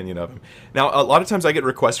my opinion of him. Now, a lot of times I get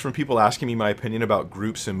requests from people asking me my opinion about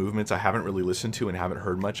groups and movements I haven't really listened to and haven't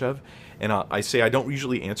heard much of. And I say I don't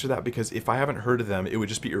usually answer that because if I haven't heard of them, it would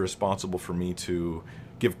just be irresponsible for me to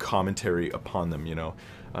give commentary upon them, you know.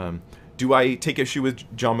 Do I take issue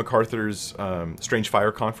with John MacArthur's Strange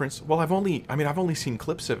Fire Conference? Well, I've only seen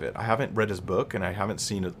clips of it. I haven't read his book, and I haven't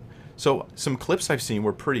seen it. So some clips I've seen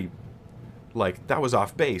were pretty, like, that was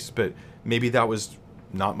off base, but maybe that was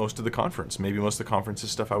not most of the conference. Maybe most of the conference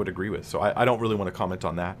is stuff I would agree with. So I don't really want to comment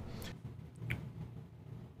on that.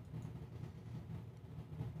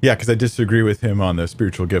 Yeah, because I disagree with him on the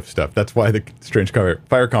spiritual gift stuff. That's why the Strange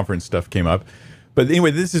Fire Conference stuff came up. But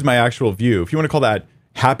anyway, this is my actual view. If you want to call that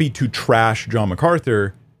happy to trash John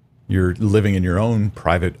MacArthur, you're living in your own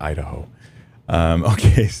private Idaho.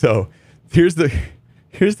 Okay, so here's the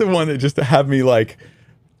one that just had me like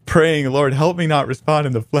praying, Lord, help me not respond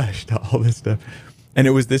in the flesh to all this stuff. And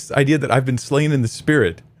it was this idea that I've been slain in the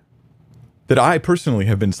spirit, that I personally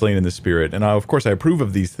have been slain in the spirit. And of course I approve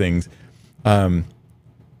of these things.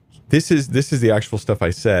 This is the actual stuff I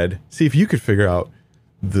said. See if you could figure out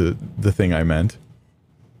the thing I meant.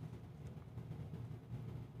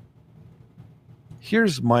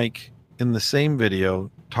 Here's Mike in the same video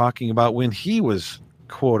talking about when he was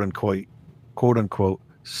quote unquote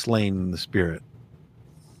slain in the spirit.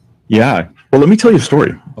 Yeah. Well, let me tell you a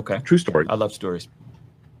story. Okay. True story. I love stories.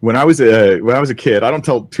 When I was a kid, I don't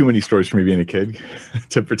tell too many stories from me being a kid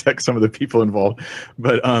to protect some of the people involved.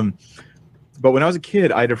 But when I was a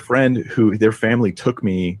kid, I had a friend who their family took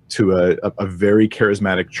me to a very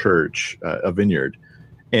charismatic church, a Vineyard,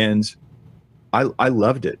 and I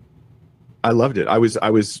loved it. I loved it. I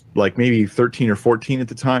was like maybe 13 or 14 at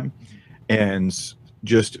the time, and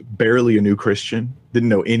just barely a new Christian. Didn't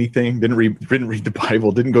know anything. Didn't read the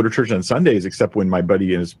Bible. Didn't go to church on Sundays except when my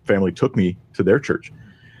buddy and his family took me to their church.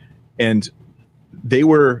 And they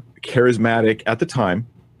were charismatic at the time.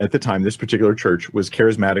 At the time, this particular church was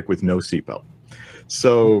charismatic with no seatbelt.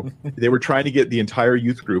 So they were trying to get the entire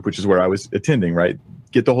youth group, which is where I was attending, right?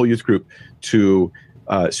 Get the whole youth group to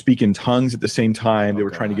speak in tongues at the same time. They were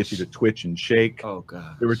trying to get you to twitch and shake. Oh,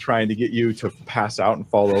 God. They were trying to get you to pass out and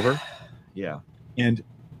fall over. Yeah. And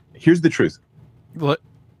here's the truth. What,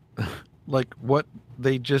 like what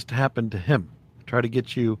they just happened to him? Try to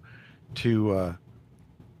get you to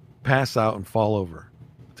pass out and fall over.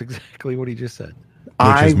 That's exactly what he just said.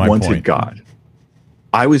 I wanted God.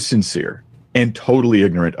 I was sincere and totally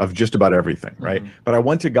ignorant of just about everything, right? Mm-hmm. But I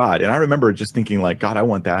wanted God. And I remember just thinking like, God, I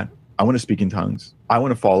want that. I want to speak in tongues. I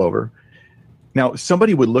want to fall over. Now,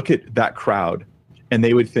 somebody would look at that crowd and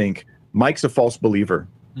they would think, Mike's a false believer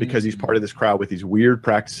because he's part of this crowd with these weird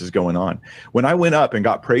practices going on. When I went up and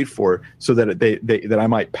got prayed for so that that I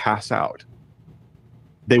might pass out,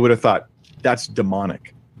 they would have thought, that's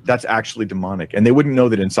demonic. That's actually demonic. And they wouldn't know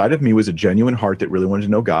that inside of me was a genuine heart that really wanted to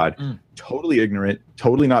know God, totally ignorant,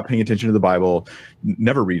 totally not paying attention to the Bible,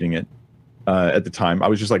 never reading it at the time. I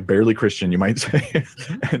was just like barely Christian, you might say,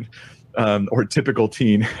 and or typical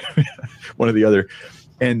teen, one or the other.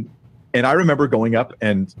 And I remember going up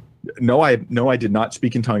and no, I did not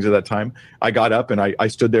speak in tongues at that time. I got up and I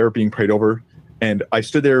stood there being prayed over, and I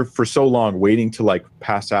stood there for so long waiting to like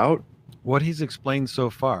pass out. What he's explained so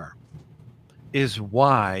far is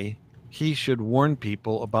why he should warn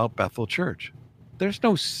people about Bethel Church. There's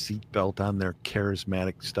no seatbelt on their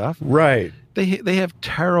charismatic stuff. Right. They have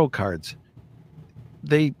tarot cards.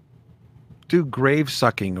 They do grave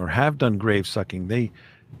sucking or have done grave sucking. They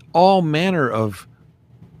all manner of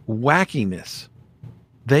wackiness.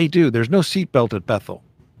 They do. There's no seatbelt at Bethel,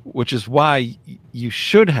 which is why you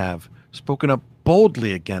should have spoken up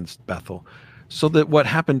boldly against Bethel, so that what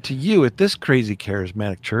happened to you at this crazy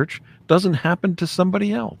charismatic church doesn't happen to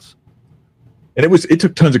somebody else. And it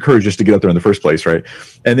took tons of courage just to get up there in the first place, right?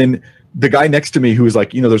 And then the guy next to me who was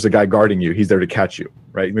like, there's a guy guarding you. He's there to catch you,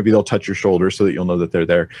 right? Maybe they'll touch your shoulder so that you'll know that they're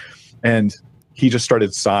there. And he just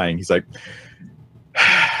started sighing. He's like,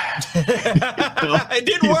 it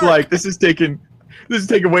didn't work. He's like, this is taking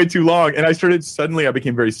way too long. And I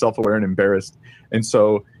became very self-aware and embarrassed. And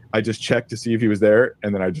so I just checked to see if he was there.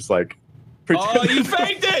 And then I just like, oh, you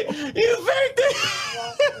faked it! You faked it!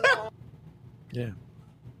 Yeah.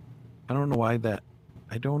 I don't know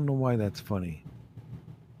why that's funny.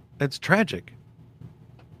 It's tragic.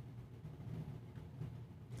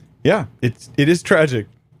 Yeah, it is tragic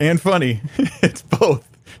and funny. It's both.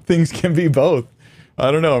 Things can be both.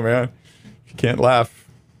 I don't know, man. If you can't laugh,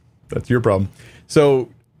 that's your problem. So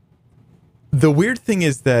the weird thing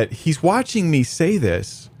is that he's watching me say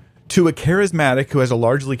this to a charismatic who has a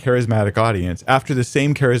largely charismatic audience, after the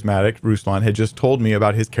same charismatic, Ruslan, had just told me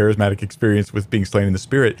about his charismatic experience with being slain in the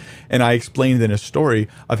Spirit. And I explained in a story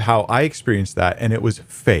of how I experienced that, and it was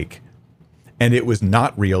fake. And it was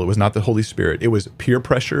not real. It was not the Holy Spirit. It was peer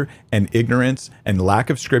pressure and ignorance and lack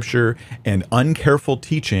of scripture and uncareful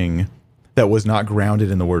teaching that was not grounded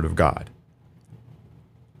in the Word of God.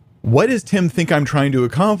 What does Tim think I'm trying to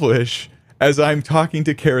accomplish as I'm talking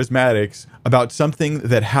to charismatics about something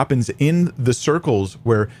that happens in the circles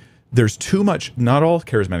where there's too much, not all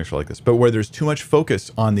charismatics are like this, but where there's too much focus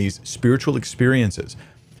on these spiritual experiences,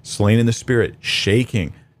 slain in the Spirit,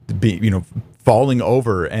 shaking, falling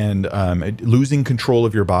over and losing control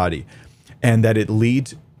of your body, and that it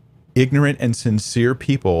leads ignorant and sincere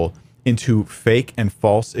people into fake and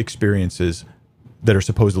false experiences that are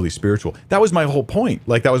supposedly spiritual. That was my whole point.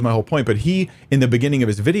 That was my whole point. But he, in the beginning of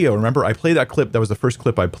his video, remember, I played that clip. That was the first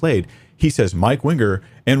clip I played. He says Mike Winger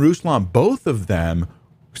and Ruslan, both of them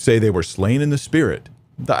say they were slain in the Spirit.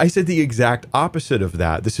 I said the exact opposite of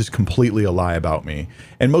that. This is completely a lie about me.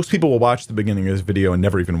 And most people will watch the beginning of this video and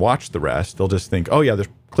never even watch the rest. They'll just think, oh yeah, the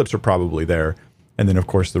clips are probably there. And then of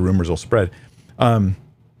course the rumors will spread.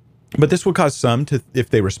 But this will cause some to, if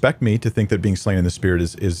they respect me, to think that being slain in the Spirit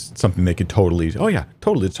is something they could totally, oh yeah,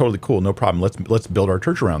 totally, it's totally cool, no problem. Let's build our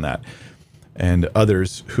church around that. And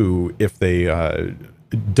others who, if they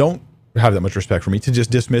don't have that much respect for me, to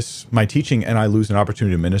just dismiss my teaching, and I lose an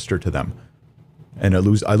opportunity to minister to them. And I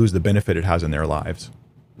lose the benefit it has in their lives.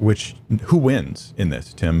 Which, who wins in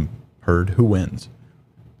this? Tim Hurd, who wins?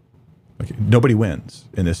 Okay, nobody wins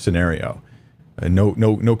in this scenario.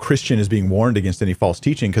 No Christian is being warned against any false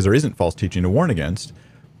teaching, because there isn't false teaching to warn against.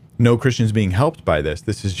 No Christian is being helped by this.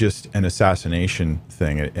 This is just an assassination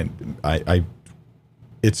thing, and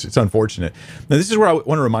it's unfortunate. Now, this is where I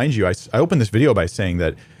want to remind you. I opened this video by saying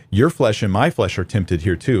that your flesh and my flesh are tempted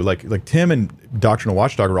here too. Like Tim and Doctrinal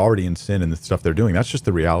Watchdog are already in sin in the stuff they're doing. That's just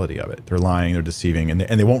the reality of it. They're lying, they're deceiving, and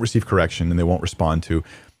they won't receive correction, and they won't respond to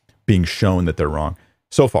being shown that they're wrong.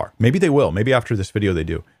 So far, maybe they will. Maybe after this video they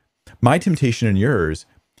do. My temptation and yours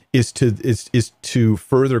is to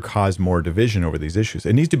further cause more division over these issues.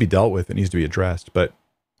 It needs to be dealt with. It needs to be addressed. But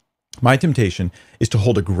my temptation is to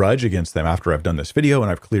hold a grudge against them after I've done this video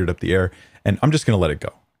and I've cleared up the air, and I'm just going to let it go.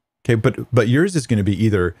 Okay, but yours is going to be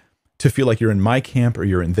either to feel like you're in my camp or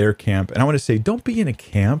you're in their camp. And I want to say, don't be in a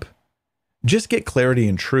camp. Just get clarity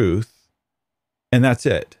and truth, and that's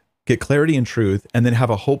it. Get clarity and truth, and then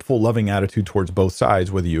have a hopeful, loving attitude towards both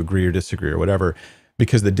sides, whether you agree or disagree or whatever,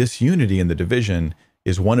 because the disunity and the division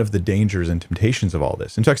is one of the dangers and temptations of all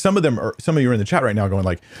this. In fact, some of you are in the chat right now going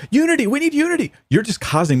like, unity, we need unity. You're just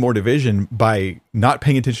causing more division by not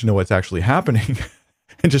paying attention to what's actually happening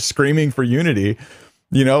and just screaming for unity.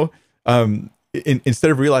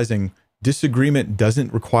 Instead of realizing disagreement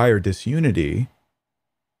doesn't require disunity,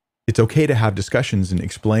 it's okay to have discussions and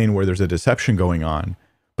explain where there's a deception going on,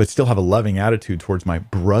 but still have a loving attitude towards my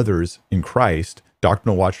brothers in Christ,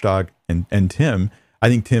 Doctrinal Watchdog and Tim. I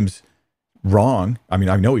think Tim's wrong. I mean,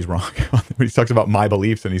 I know he's wrong when he talks about my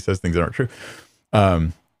beliefs and he says things that aren't true.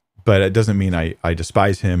 But it doesn't mean I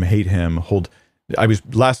despise him, hate him,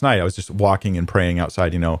 last night I was just walking and praying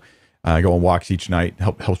outside, I go on walks each night,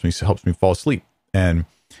 helps me fall asleep. And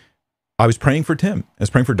I was praying for Tim. I was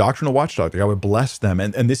praying for Doctrinal Watchdog, that I would bless them.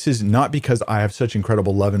 And this is not because I have such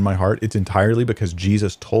incredible love in my heart. It's entirely because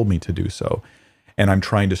Jesus told me to do so. And I'm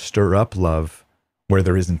trying to stir up love where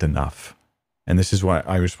there isn't enough. And this is why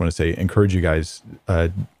I just want to say, encourage you guys.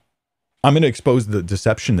 I'm going to expose the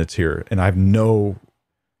deception that's here. And I have no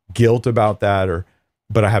guilt about that,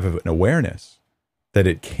 but I have an awareness that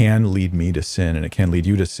it can lead me to sin, and it can lead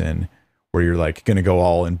you to sin, where you're like going to go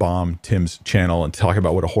all and bomb Tim's channel and talk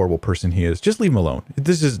about what a horrible person he is. Just leave him alone.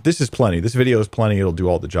 This is plenty. This video is plenty. It'll do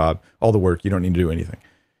all the job, all the work. You don't need to do anything.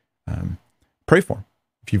 Pray for him.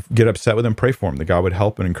 If you get upset with him, pray for him, that God would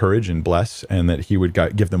help and encourage and bless, and that he would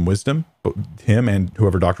give them wisdom. But him and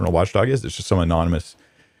whoever Doctrinal Watchdog is, it's just some anonymous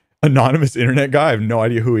internet guy. I have no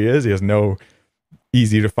idea who he is. He has no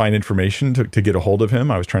easy to find information to get a hold of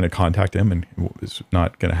him. I was trying to contact him, and it was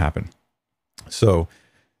not going to happen. So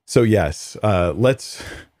yes, let's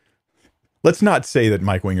not say that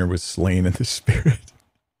Mike Winger was slain in the Spirit.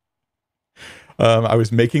 I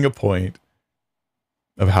was making a point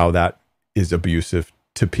of how that is abusive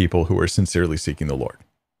to people who are sincerely seeking the Lord.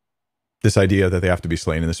 This idea that they have to be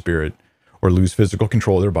slain in the Spirit or lose physical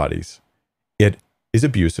control of their bodies, it is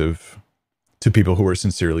abusive to people who are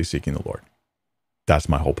sincerely seeking the Lord. That's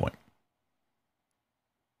my whole point.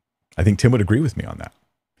 I think Tim would agree with me on that.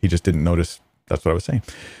 He just didn't notice that's what I was saying.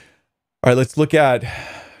 All right, let's look at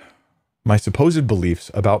my supposed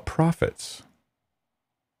beliefs about prophets.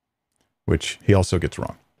 which he also gets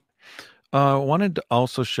wrong. I wanted to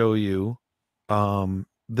also show you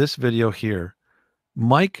this video here.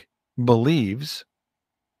 Mike believes,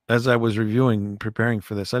 as I was preparing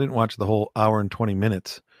for this, I didn't watch the whole hour and 20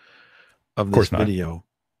 minutes of this video.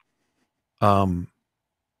 Or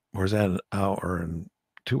is that an hour and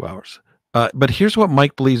 2 hours? But here's what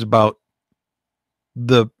Mike believes about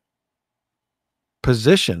the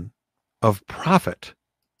position of prophet.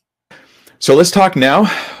 So let's talk now.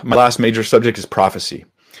 My last major subject is prophecy.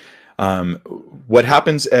 What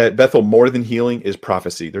happens at Bethel more than healing is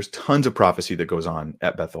prophecy. There's tons of prophecy that goes on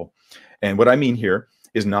at Bethel. And what I mean here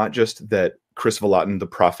is not just that Chris Vallotton, the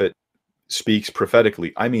prophet, speaks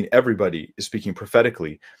prophetically. I mean, everybody is speaking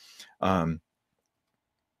prophetically. You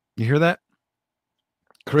hear that?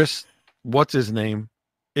 Chris, what's his name,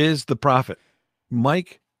 is the prophet.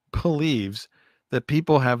 Mike believes that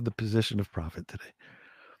people have the position of prophet today.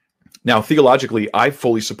 Now, theologically, I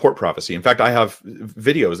fully support prophecy. In fact, I have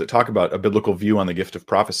videos that talk about a biblical view on the gift of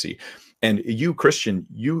prophecy. And you, Christian,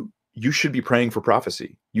 you should be praying for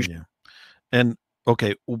prophecy. Yeah. And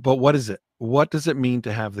okay, but what is it? What does it mean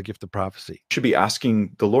to have the gift of prophecy? You should be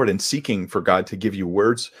asking the Lord and seeking for God to give you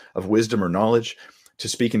words of wisdom or knowledge to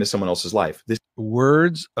speak into someone else's life.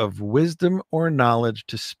 Words of wisdom or knowledge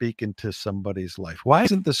to speak into somebody's life. Why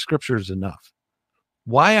isn't the scriptures enough?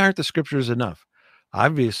 Why aren't the scriptures enough?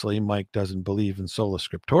 Obviously, Mike doesn't believe in sola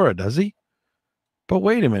scriptura, does he? But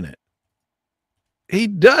wait a minute. He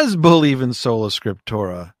does believe in sola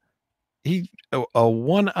scriptura. A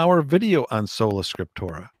 1 hour video on sola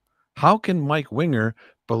scriptura. How can Mike Winger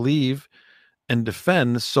believe and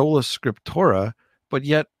defend sola scriptura, but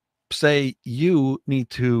yet say you need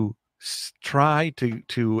to try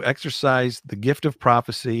to exercise the gift of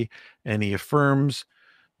prophecy, and he affirms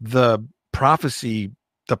the prophecy,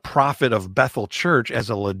 the prophet of Bethel Church, as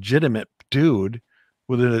a legitimate dude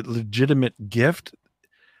with a legitimate gift?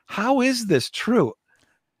 How is this true?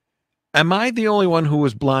 Am I the only one who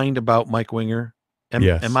was blind about Mike Winger?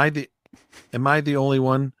 Yes. Am I the only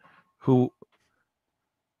one who?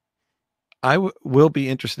 I will be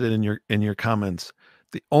interested in your comments.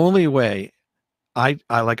 The only way I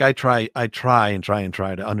try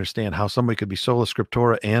to understand how somebody could be sola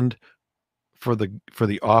scriptura and for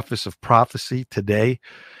the office of prophecy today.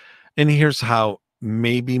 And here's how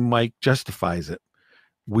maybe Mike justifies it.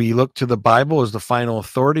 We look to the Bible as the final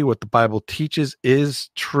authority. What the Bible teaches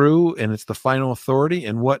is true, and it's the final authority.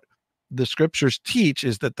 And what the scriptures teach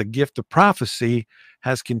is that the gift of prophecy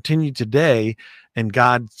has continued today, and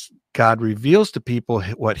God reveals to people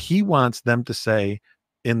what he wants them to say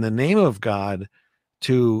in the name of God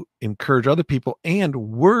to encourage other people, and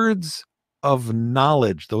words of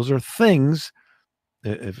knowledge. Those are things,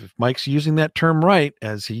 if Mike's using that term right,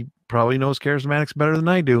 as he probably knows charismatics better than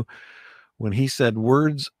I do, when he said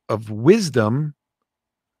words of wisdom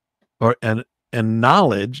and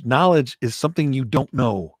knowledge is something you don't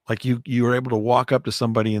know. Like you are able to walk up to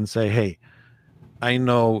somebody and say, hey, I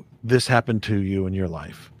know this happened to you in your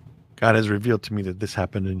life. God has revealed to me that this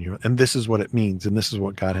happened in you, and this is what it means, and this is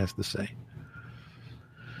what God has to say.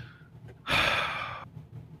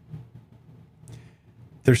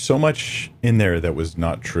 There's so much in there that was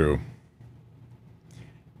not true.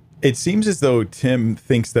 It seems as though Tim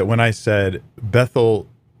thinks that when I said Bethel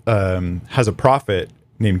has a prophet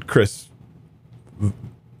named Chris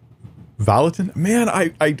Vallotton, man,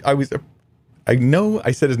 I know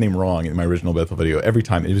I said his name wrong in my original Bethel video every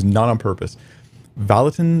time. It was not on purpose.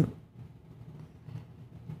 Vallotton?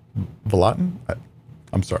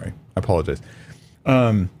 I'm sorry. I apologize.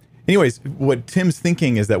 Anyways, what Tim's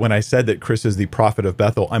thinking is that when I said that Chris is the prophet of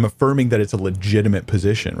Bethel, I'm affirming that it's a legitimate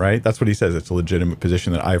position, right? That's what he says. It's a legitimate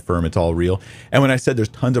position that I affirm it's all real. And when I said there's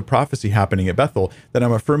tons of prophecy happening at Bethel, then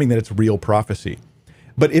I'm affirming that it's real prophecy.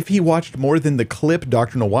 But if he watched more than the clip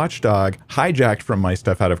Doctrinal Watchdog hijacked from my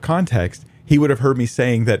stuff out of context, he would have heard me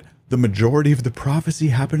saying that the majority of the prophecy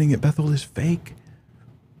happening at Bethel is fake.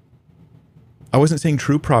 I wasn't saying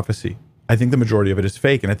true prophecy. I think the majority of it is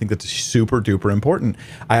fake, and I think that's super duper important.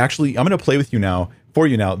 I'm going to play with you now,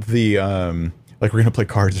 the, like we're going to play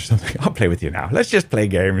cards or something. I'll play with you now. Let's just play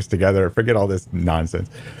games together. Forget all this nonsense.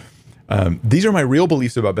 These are my real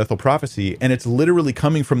beliefs about Bethel prophecy, and it's literally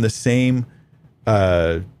coming from the same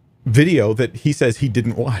video that he says he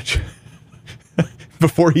didn't watch.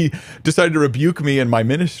 Before he decided to rebuke me and my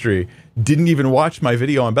ministry, didn't even watch my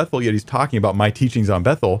video on Bethel, yet he's talking about my teachings on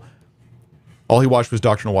Bethel. All he watched was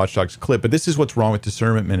Doctrinal Watchdog's clip. But this is what's wrong with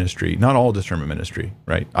discernment ministry. Not all discernment ministry,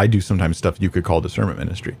 right? I do sometimes stuff you could call discernment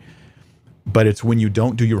ministry. But it's when you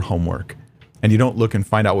don't do your homework and you don't look and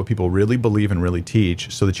find out what people really believe and really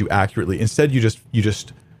teach so that you accurately, instead you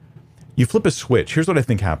flip a switch. Here's what I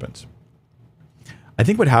think happens. I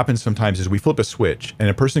think what happens sometimes is we flip a switch and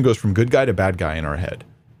a person goes from good guy to bad guy in our head.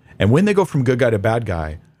 And when they go from good guy to bad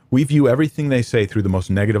guy, we view everything they say through the most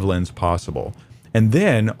negative lens possible. And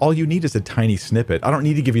then all you need is a tiny snippet. I don't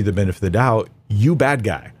need to give you the benefit of the doubt. You bad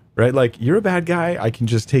guy, right? Like, you're a bad guy. I can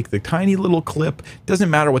just take the tiny little clip. Doesn't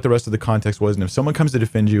matter what the rest of the context was. And if someone comes to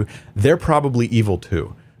defend you, they're probably evil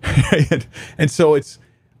too. And so it's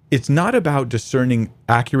not about discerning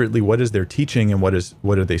accurately what is their teaching and what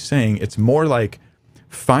are they saying. It's more like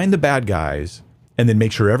find the bad guys and then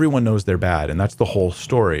make sure everyone knows they're bad. And that's the whole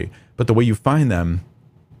story. But the way you find them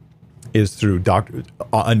is through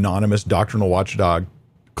anonymous doctrinal watchdog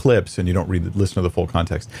clips, and you don't listen to the full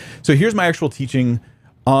context. So here's my actual teaching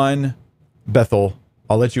on Bethel.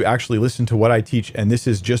 I'll let you actually listen to what I teach, and this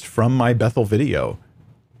is just from my Bethel video,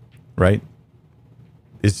 right?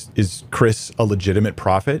 Is Chris a legitimate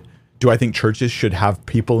prophet? Do I think churches should have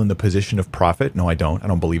people in the position of prophet? No, I don't. I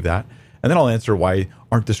don't believe that. And then I'll answer why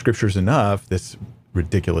aren't the scriptures enough? This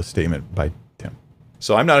ridiculous statement by Tim.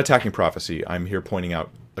 So I'm not attacking prophecy. I'm here pointing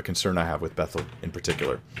out a concern I have with Bethel in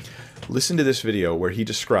particular. Listen to this video where he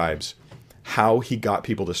describes how he got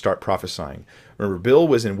people to start prophesying. Remember, Bill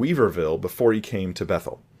was in Weaverville before he came to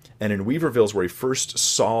Bethel. And in Weaverville is where he first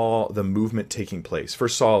saw the movement taking place,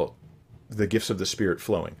 first saw the gifts of the Spirit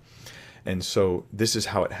flowing. And so this is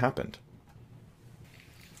how it happened.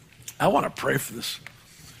 I want to pray for this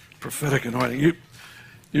prophetic anointing.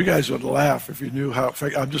 You guys would laugh if you knew how. In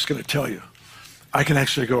fact, I'm just going to tell you. I can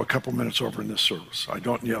actually go a couple minutes over in this service. I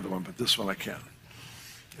don't in the other one, but this one I can.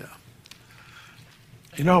 Yeah.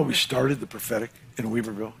 You know how we started the prophetic in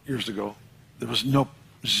Weaverville years ago? There was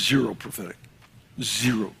zero prophetic.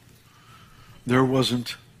 Zero. There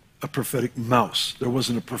wasn't a prophetic mouse. There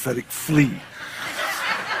wasn't a prophetic flea.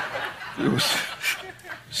 There was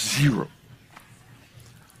zero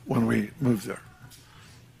when we moved there.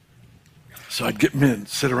 So I'd get men,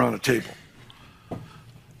 sit around a table.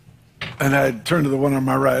 And I'd turn to the one on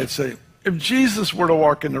my right, I'd say, if Jesus were to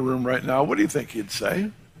walk in the room right now, what do you think he'd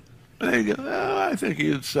say? And they'd go, I think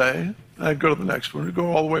he'd say. And I'd go to the next one. We'd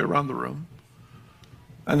go all the way around the room.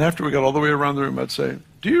 And after we got all the way around the room, I'd say,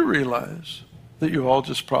 do you realize that you all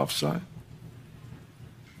just prophesied?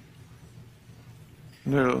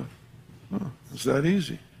 And they're like, oh, it's that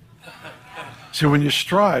easy. See, when you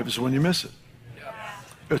strive is when you miss it.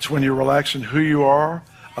 It's when you relax in who you are,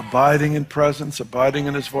 abiding in presence, abiding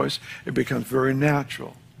in his voice, it becomes very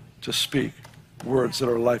natural to speak words that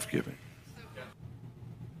are life-giving.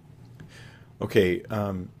 Okay,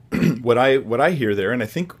 what I hear there, and I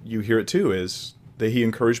think you hear it too, is that he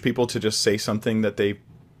encouraged people to just say something that they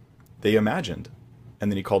imagined, and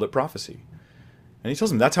then he called it prophecy. And he tells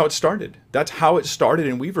them that's how it started. That's how it started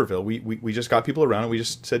in Weaverville. We just got people around and we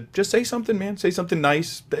just said, just say something, man. Say something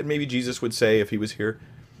nice that maybe Jesus would say if he was here.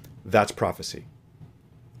 That's prophecy.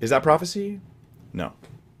 Is that prophecy? No.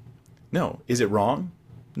 No. Is it wrong?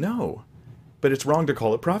 No. But it's wrong to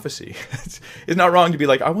call it prophecy. It's not wrong to be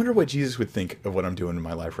like, I wonder what Jesus would think of what I'm doing in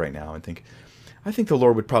my life right now, and think, I think the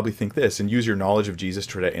Lord would probably think this, and use your knowledge of Jesus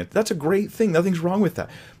to try to answer. That's a great thing. Nothing's wrong with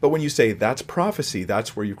that. But when you say that's prophecy,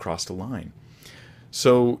 that's where you crossed a line.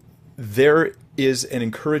 So there is an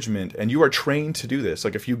encouragement, and you are trained to do this.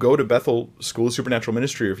 Like if you go to Bethel School of Supernatural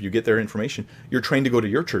Ministry, or if you get their information, you're trained to go to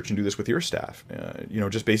your church and do this with your staff.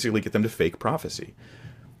 Just basically get them to fake prophecy.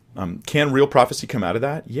 Can real prophecy come out of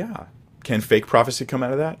that? Yeah. Can fake prophecy come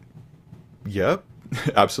out of that? Yep,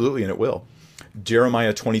 absolutely, and it will.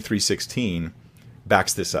 Jeremiah 23:16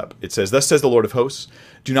 backs this up. It says, thus says the Lord of hosts,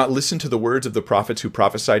 do not listen to the words of the prophets who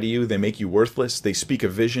prophesy to you. They make you worthless. They speak a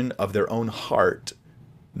vision of their own heart,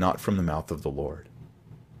 not from the mouth of the Lord.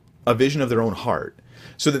 A vision of their own heart.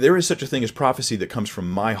 So that there is such a thing as prophecy that comes from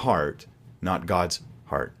my heart, not God's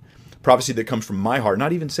heart. Prophecy that comes from my heart,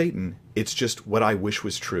 not even Satan. It's just what I wish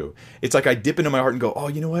was true. It's like I dip into my heart and go, oh,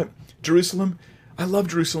 you know what? Jerusalem, I love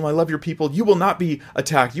Jerusalem. I love your people. You will not be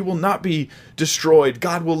attacked. You will not be destroyed.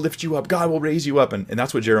 God will lift you up. God will raise you up. And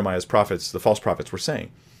that's what Jeremiah's prophets, the false prophets, were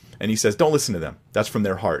saying. And he says, don't listen to them. That's from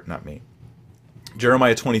their heart, not me.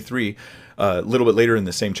 Jeremiah 23, a little bit later in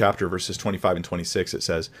the same chapter, verses 25 and 26, it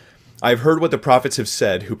says, I have heard what the prophets have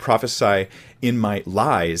said who prophesy in my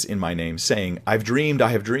lies in my name, saying, I've dreamed, I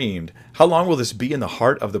have dreamed. How long will this be in the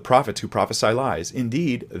heart of the prophets who prophesy lies?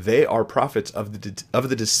 Indeed, they are prophets of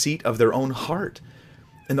the deceit of their own heart.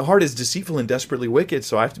 And the heart is deceitful and desperately wicked,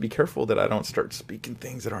 so I have to be careful that I don't start speaking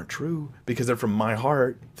things that aren't true because they're from my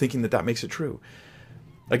heart, thinking that makes it true.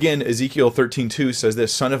 Again, Ezekiel 13:2 says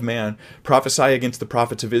this, Son of man, prophesy against the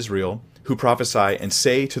prophets of Israel who prophesy, and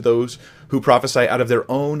say to those who prophesy out of their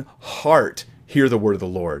own heart, hear the word of the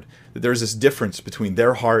Lord. That there's this difference between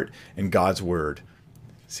their heart and God's word.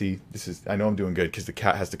 See, I know I'm doing good because the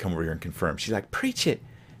cat has to come over here and confirm. She's like, preach it,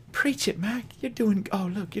 Mac. You're doing. Oh,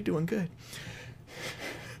 look, you're doing good.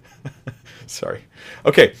 Sorry.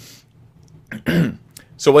 Okay.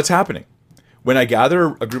 So what's happening? When I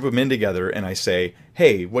gather a group of men together and I say,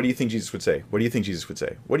 hey, what do you think Jesus would say? What do you think Jesus would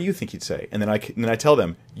say? What do you think he'd say? And then I tell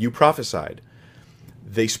them, you prophesied.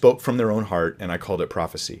 They spoke from their own heart, and I called it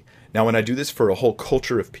prophecy. Now, when I do this for a whole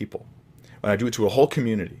culture of people, when I do it to a whole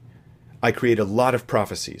community, I create a lot of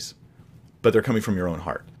prophecies, but they're coming from your own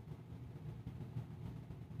heart.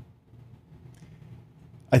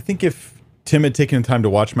 I think if Tim had taken the time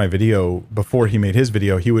to watch my video before he made his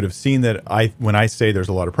video, he would have seen that when I say there's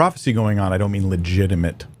a lot of prophecy going on, I don't mean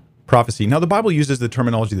legitimate prophecy. Now, the Bible uses the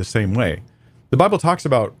terminology the same way. The Bible talks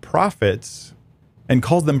about prophets and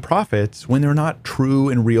calls them prophets when they're not true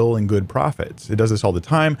and real and good prophets. It does this all the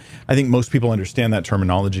time. I think most people understand that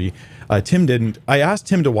terminology. Tim didn't. I asked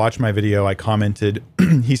Tim to watch my video. I commented.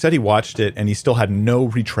 He said he watched it and he still had no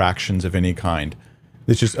retractions of any kind.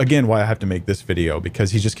 It's just, again, why I have to make this video,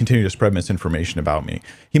 because he's just continuing to spread misinformation about me.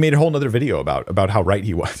 He made a whole other video about how right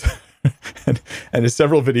he was. and there's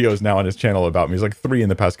several videos now on his channel about me. There's like 3 in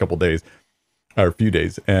the past couple days, or a few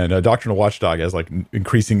days. And Doctrinal Watchdog has like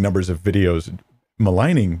increasing numbers of videos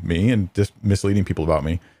maligning me and just misleading people about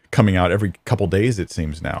me coming out every couple days, it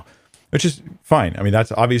seems now, which is fine. I mean,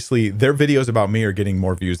 that's obviously, their videos about me are getting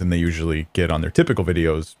more views than they usually get on their typical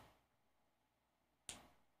videos.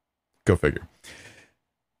 Go figure.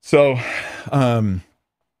 So,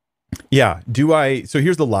 yeah, so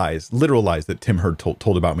here's the lies, literal lies that Tim Hurd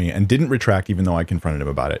told about me and didn't retract even though I confronted him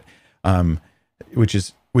about it, which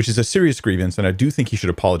is a serious grievance. And I do think he should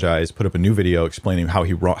apologize, put up a new video explaining how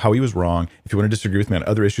he was wrong. If you want to disagree with me on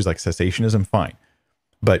other issues like cessationism, fine.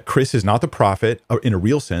 But Chris is not the prophet, or in a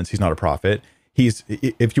real sense, he's not a prophet. If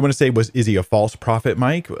you want to say, is he a false prophet,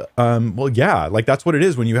 Mike? Well, yeah, like that's what it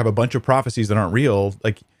is when you have a bunch of prophecies that aren't real.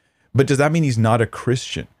 Like, but does that mean he's not a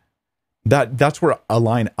Christian? That's where a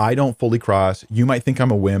line I don't fully cross. You might think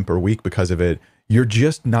I'm a wimp or weak because of it. You're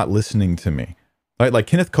just not listening to me. Right? Like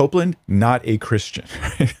Kenneth Copeland, not a Christian.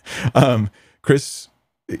 Chris,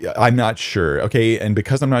 I'm not sure. Okay, and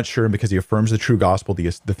because I'm not sure, and because he affirms the true gospel,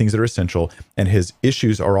 the things that are essential, and his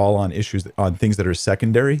issues are all on things that are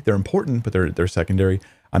secondary. They're important, but they're secondary.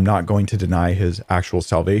 I'm not going to deny his actual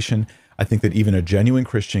salvation. I think that even a genuine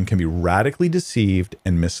Christian can be radically deceived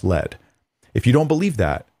and misled. If you don't believe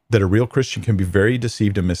that a real Christian can be very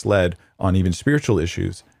deceived and misled on even spiritual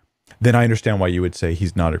issues, then I understand why you would say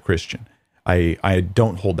he's not a Christian. I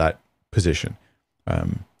don't hold that position.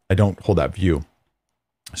 I don't hold that view.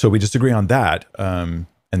 So we disagree on that, and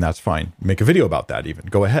that's fine. Make a video about that even.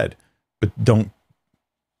 Go ahead. But don't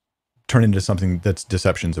turn into something that's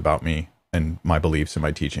deceptions about me and my beliefs and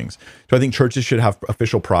my teachings. Do I think churches should have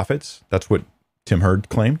official prophets? That's what Tim Hurd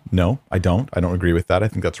claimed. No, I don't. I don't agree with that. I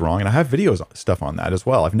think that's wrong. And I have videos stuff on that as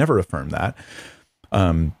well. I've never affirmed that.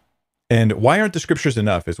 And why aren't the scriptures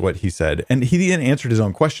enough is what he said. And he then answered his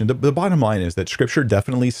own question. The bottom line is that scripture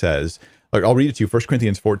definitely says, like I'll read it to you, 1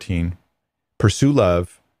 Corinthians 14, pursue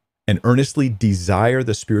love and earnestly desire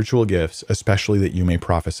the spiritual gifts, especially that you may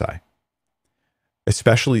prophesy.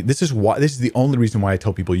 Especially, this is the only reason why I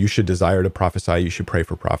tell people you should desire to prophesy, you should pray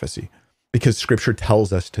for prophecy, because scripture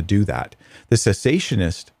tells us to do that. The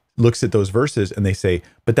cessationist looks at those verses and they say,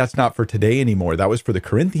 but that's not for today anymore. That was for the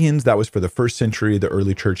Corinthians, that was for the first century, the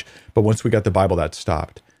early church, but once we got the Bible, that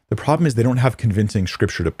stopped. The problem is they don't have convincing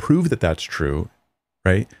scripture to prove that that's true,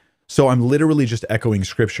 right? So I'm literally just echoing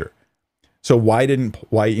scripture. So why did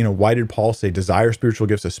Paul say desire spiritual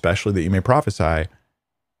gifts, especially that you may prophesy?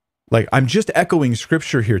 Like, I'm just echoing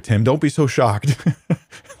scripture here, Tim. Don't be so shocked.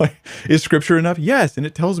 Like, is scripture enough? Yes, and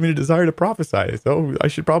it tells me to desire to prophesy. So I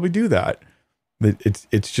should probably do that.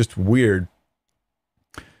 It's just weird.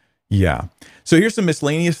 Yeah. So here's some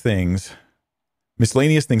miscellaneous things.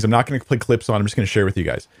 I'm not going to play clips on. I'm just going to share with you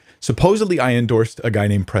guys. Supposedly, I endorsed a guy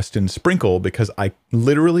named Preston Sprinkle because I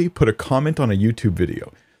literally put a comment on a YouTube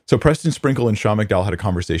video. So Preston Sprinkle and Sean McDowell had a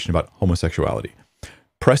conversation about homosexuality.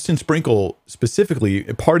 Preston Sprinkle, specifically,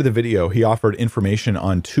 part of the video, he offered information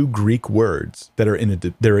on 2 Greek words that are in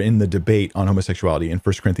the debate on homosexuality in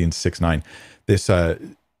 1 Corinthians 6:9. This,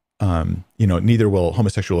 neither will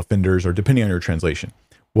homosexual offenders, or depending on your translation,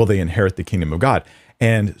 will they inherit the kingdom of God.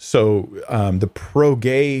 And so the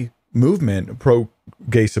pro-gay movement,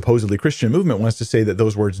 pro-gay supposedly Christian movement wants to say that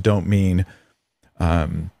those words don't mean,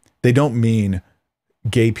 they don't mean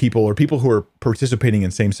gay people or people who are participating in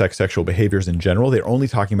same-sex sexual behaviors in general. They're only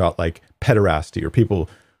talking about like pederasty or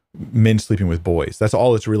men sleeping with boys. That's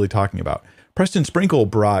all it's really talking about. Preston Sprinkle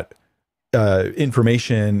brought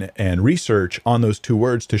information and research on those two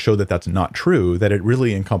words to show that that's not true, that it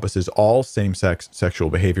really encompasses all same-sex sexual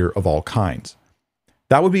behavior of all kinds.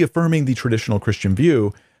 That would be affirming the traditional Christian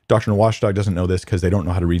view. Doctrinal Watchdog doesn't know this because they don't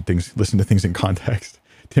know how to read things, listen to things in context.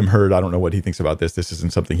 Tim Hurd, I don't know what he thinks about this. This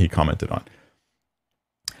isn't something he commented on.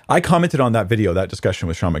 I commented on that video, that discussion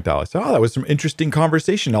with Sean McDowell. I said, oh, that was some interesting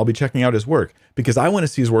conversation. I'll be checking out his work because I want to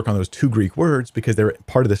see his work on those two Greek words because they're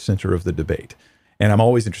part of the center of the debate. And I'm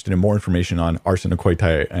always interested in more information on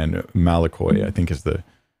arsenokoitai and malakoi, I think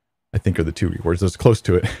are the two Greek words. It was close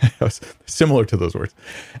to it. Similar to those words.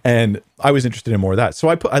 And I was interested in more of that. So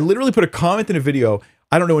I literally put a comment in a video.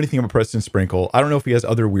 I don't know anything about Preston Sprinkle. I don't know if he has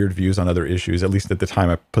other weird views on other issues, at least at the time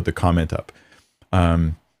I put the comment up.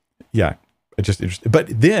 Yeah, just interested.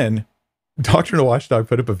 But then Doctrinal Watchdog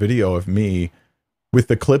put up a video of me with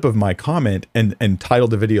the clip of my comment and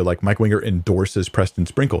titled the video like Mike Winger endorses Preston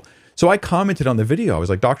Sprinkle. So I commented on the video. I was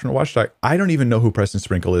like, Doctrinal Watchdog, I don't even know who Preston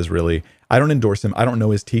Sprinkle is really. I don't endorse him. I don't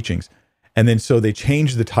know his teachings. And then so they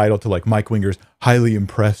changed the title to like Mike Winger's highly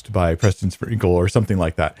impressed by Preston Sprinkle or something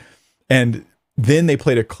like that. And then they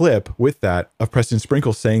played a clip with that of Preston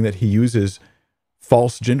Sprinkle saying that he uses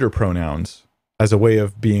false gender pronouns as a way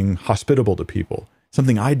of being hospitable to people,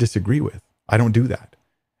 something I disagree with. I don't do that.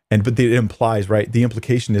 But it implies, right? The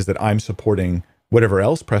implication is that I'm supporting whatever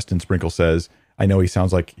else Preston Sprinkle says. I know he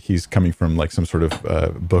sounds like he's coming from like some sort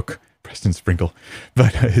of book, Preston Sprinkle,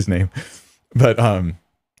 but his name. But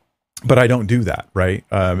I don't do that, right?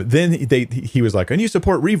 Then he was like, and you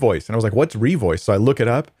support Revoice. And I was like, what's Revoice? So I look it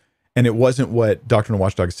up, and it wasn't what Doctrinal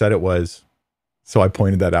Watchdog said it was. So I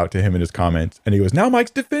pointed that out to him in his comments, and he goes, now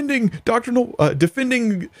Mike's defending the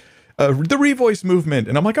Revoice movement.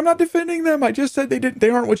 And I'm like, I'm not defending them. I just said they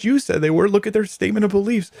aren't what you said they were. Look at their statement of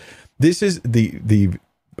beliefs. This is the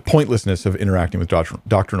pointlessness of interacting with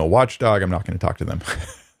Doctrinal Watchdog. I'm not going to talk to them.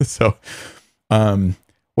 So,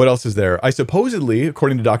 what else is there? I supposedly,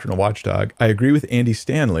 according to Doctrinal Watchdog, I agree with Andy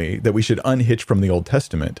Stanley that we should unhitch from the Old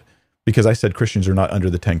Testament because I said Christians are not under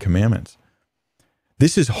the Ten Commandments.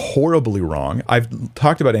 This is horribly wrong. I've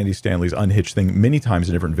talked about Andy Stanley's unhitched thing many times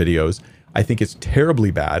in different videos. I think it's terribly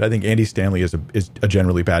bad. I think Andy Stanley is a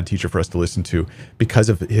generally bad teacher for us to listen to because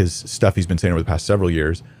of his stuff he's been saying over the past several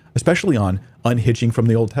years, especially on unhitching from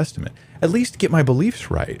the Old Testament. At least get my beliefs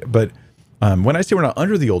right. But when I say we're not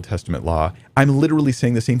under the Old Testament law, I'm literally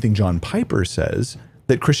saying the same thing John Piper says,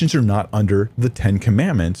 that Christians are not under the Ten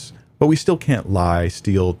Commandments, but we still can't lie,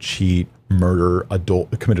 steal, cheat, murder,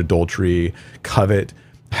 commit adultery, covet,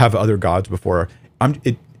 have other gods before.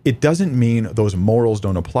 It doesn't mean those morals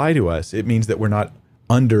don't apply to us. It means that we're not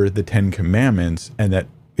under the Ten Commandments, and that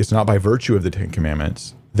it's not by virtue of the Ten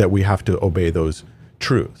Commandments that we have to obey those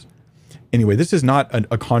truths. Anyway, this is not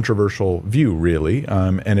a controversial view, really,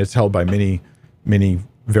 and it's held by many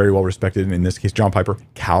very well-respected, in this case, John Piper,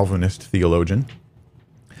 Calvinist theologian.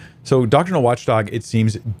 So Doctrinal Watchdog, it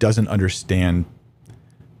seems, doesn't understand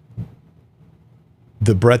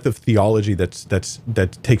the breadth of theology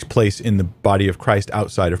that takes place in the body of Christ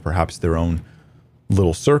outside of perhaps their own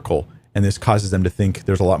little circle. And this causes them to think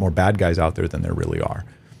there's a lot more bad guys out there than there really are.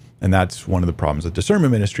 And that's one of the problems with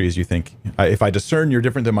discernment ministry is you think, if I discern you're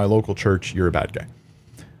different than my local church, you're a bad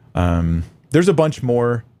guy. There's a bunch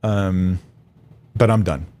more, but I'm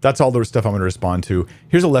done. That's all the stuff I'm going to respond to.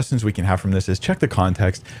 Here's the lessons we can have from this is check the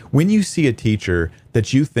context. When you see a teacher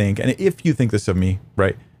that you think, and if you think this of me,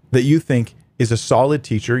 right, that you think is a solid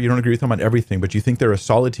teacher, you don't agree with them on everything, but you think they're a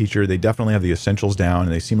solid teacher, they definitely have the essentials down,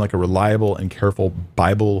 and they seem like a reliable and careful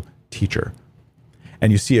Bible teacher.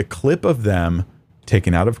 And you see a clip of them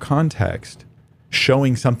taken out of context,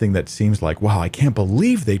 showing something that seems like, wow, I can't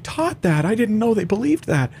believe they taught that. I didn't know they believed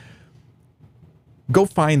that. Go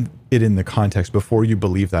find it in the context before you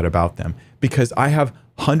believe that about them. Because I have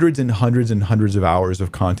hundreds and hundreds and hundreds of hours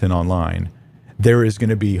of content online. There is going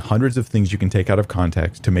to be hundreds of things you can take out of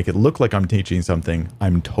context to make it look like I'm teaching something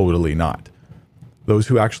I'm totally not. Those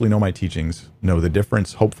who actually know my teachings know the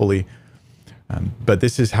difference, hopefully. But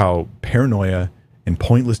this is how paranoia and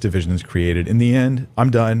pointless division is created. In the end, I'm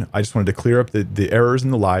done. I just wanted to clear up the errors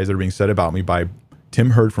and the lies that are being said about me by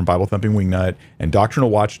Tim Hurd from Bible Thumping Wingnut and Doctrinal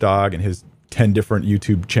Watchdog and his 10 different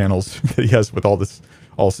YouTube channels that he has with all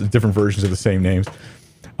different versions of the same names.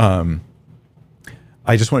 I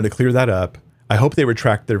just wanted to clear that up. I hope they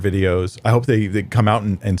retract their videos. I hope they come out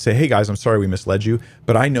and say, hey guys, I'm sorry we misled you.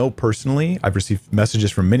 But I know personally, I've received messages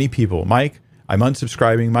from many people. Mike, I'm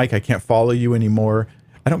unsubscribing. Mike, I can't follow you anymore.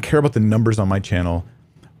 I don't care about the numbers on my channel,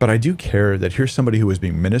 but I do care that here's somebody who is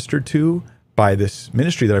being ministered to by this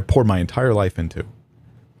ministry that I poured my entire life into.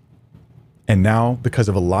 And now, because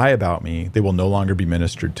of a lie about me, they will no longer be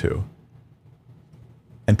ministered to.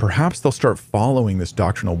 And perhaps they'll start following this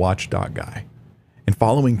doctrinal watchdog guy and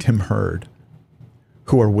following Tim Hurd,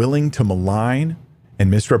 who are willing to malign and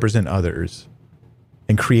misrepresent others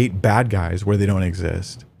and create bad guys where they don't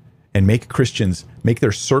exist, and make Christians, make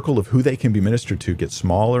their circle of who they can be ministered to get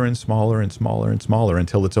smaller and smaller and smaller and smaller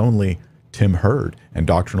until it's only Tim Hurd and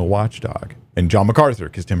Doctrinal Watchdog and John MacArthur,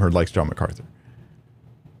 because Tim Hurd likes John MacArthur.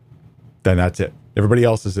 Then that's it. Everybody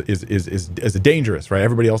else is dangerous, right?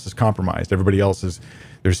 Everybody else is compromised. Everybody else is,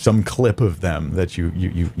 there's some clip of them that you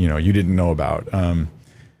didn't know about.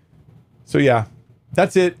 So yeah,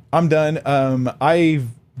 that's it. I'm done. I'm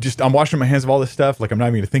washing my hands of all this stuff. Like, I'm not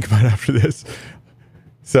even going to think about it after this.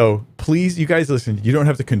 So please, you guys, listen, you don't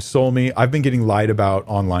have to console me. I've been getting lied about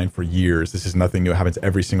online for years. This is nothing new. It happens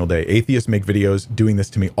every single day. Atheists make videos doing this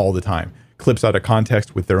to me all the time. Clips out of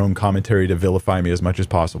context with their own commentary to vilify me as much as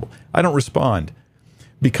possible. I don't respond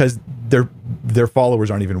because their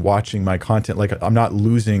followers aren't even watching my content. Like, I'm not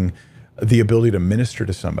losing the ability to minister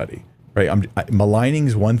to somebody, right? Maligning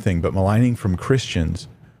is one thing, but maligning from Christians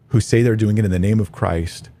who say they're doing it in the name of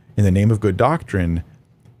Christ, in the name of good doctrine,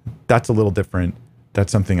 that's a little different.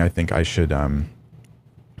 That's something I think I should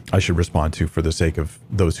respond to for the sake of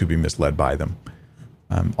those who be misled by them.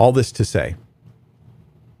 All this to say,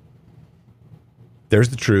 there's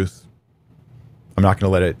the truth. I'm not going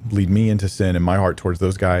to let it lead me into sin in my heart towards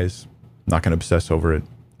those guys. I'm not going to obsess over it.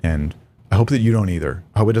 And I hope that you don't either.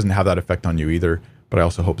 I hope it doesn't have that effect on you either. But I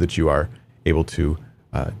also hope that you are able to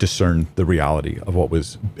discern the reality of what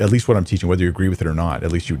was, at least what I'm teaching, whether you agree with it or not.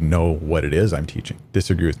 At least you know what it is I'm teaching.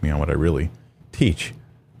 Disagree with me on what I really teach.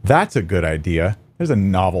 That's a good idea. There's a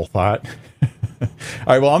novel thought. All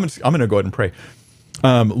right, well, I'm going to go ahead and pray.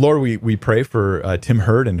 Lord, we pray for Tim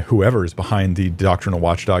Hurd and whoever is behind the Doctrinal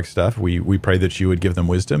Watchdog stuff. We pray that you would give them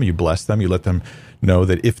wisdom, you bless them, you let them know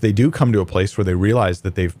that if they do come to a place where they realize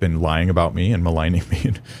that they've been lying about me and maligning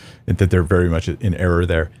me and that they're very much in error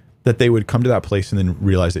there, that they would come to that place and then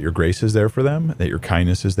realize that your grace is there for them, that your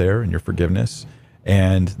kindness is there and your forgiveness,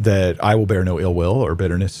 and that I will bear no ill will or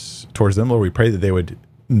bitterness towards them. Lord, we pray that they would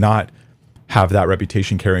not have that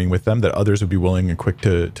reputation carrying with them, that others would be willing and quick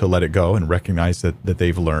to let it go and recognize that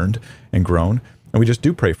they've learned and grown. And we just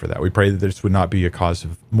do pray for that. We pray that this would not be a cause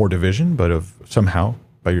of more division, but of somehow,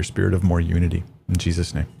 by your Spirit, of more unity. In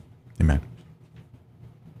Jesus' name, amen.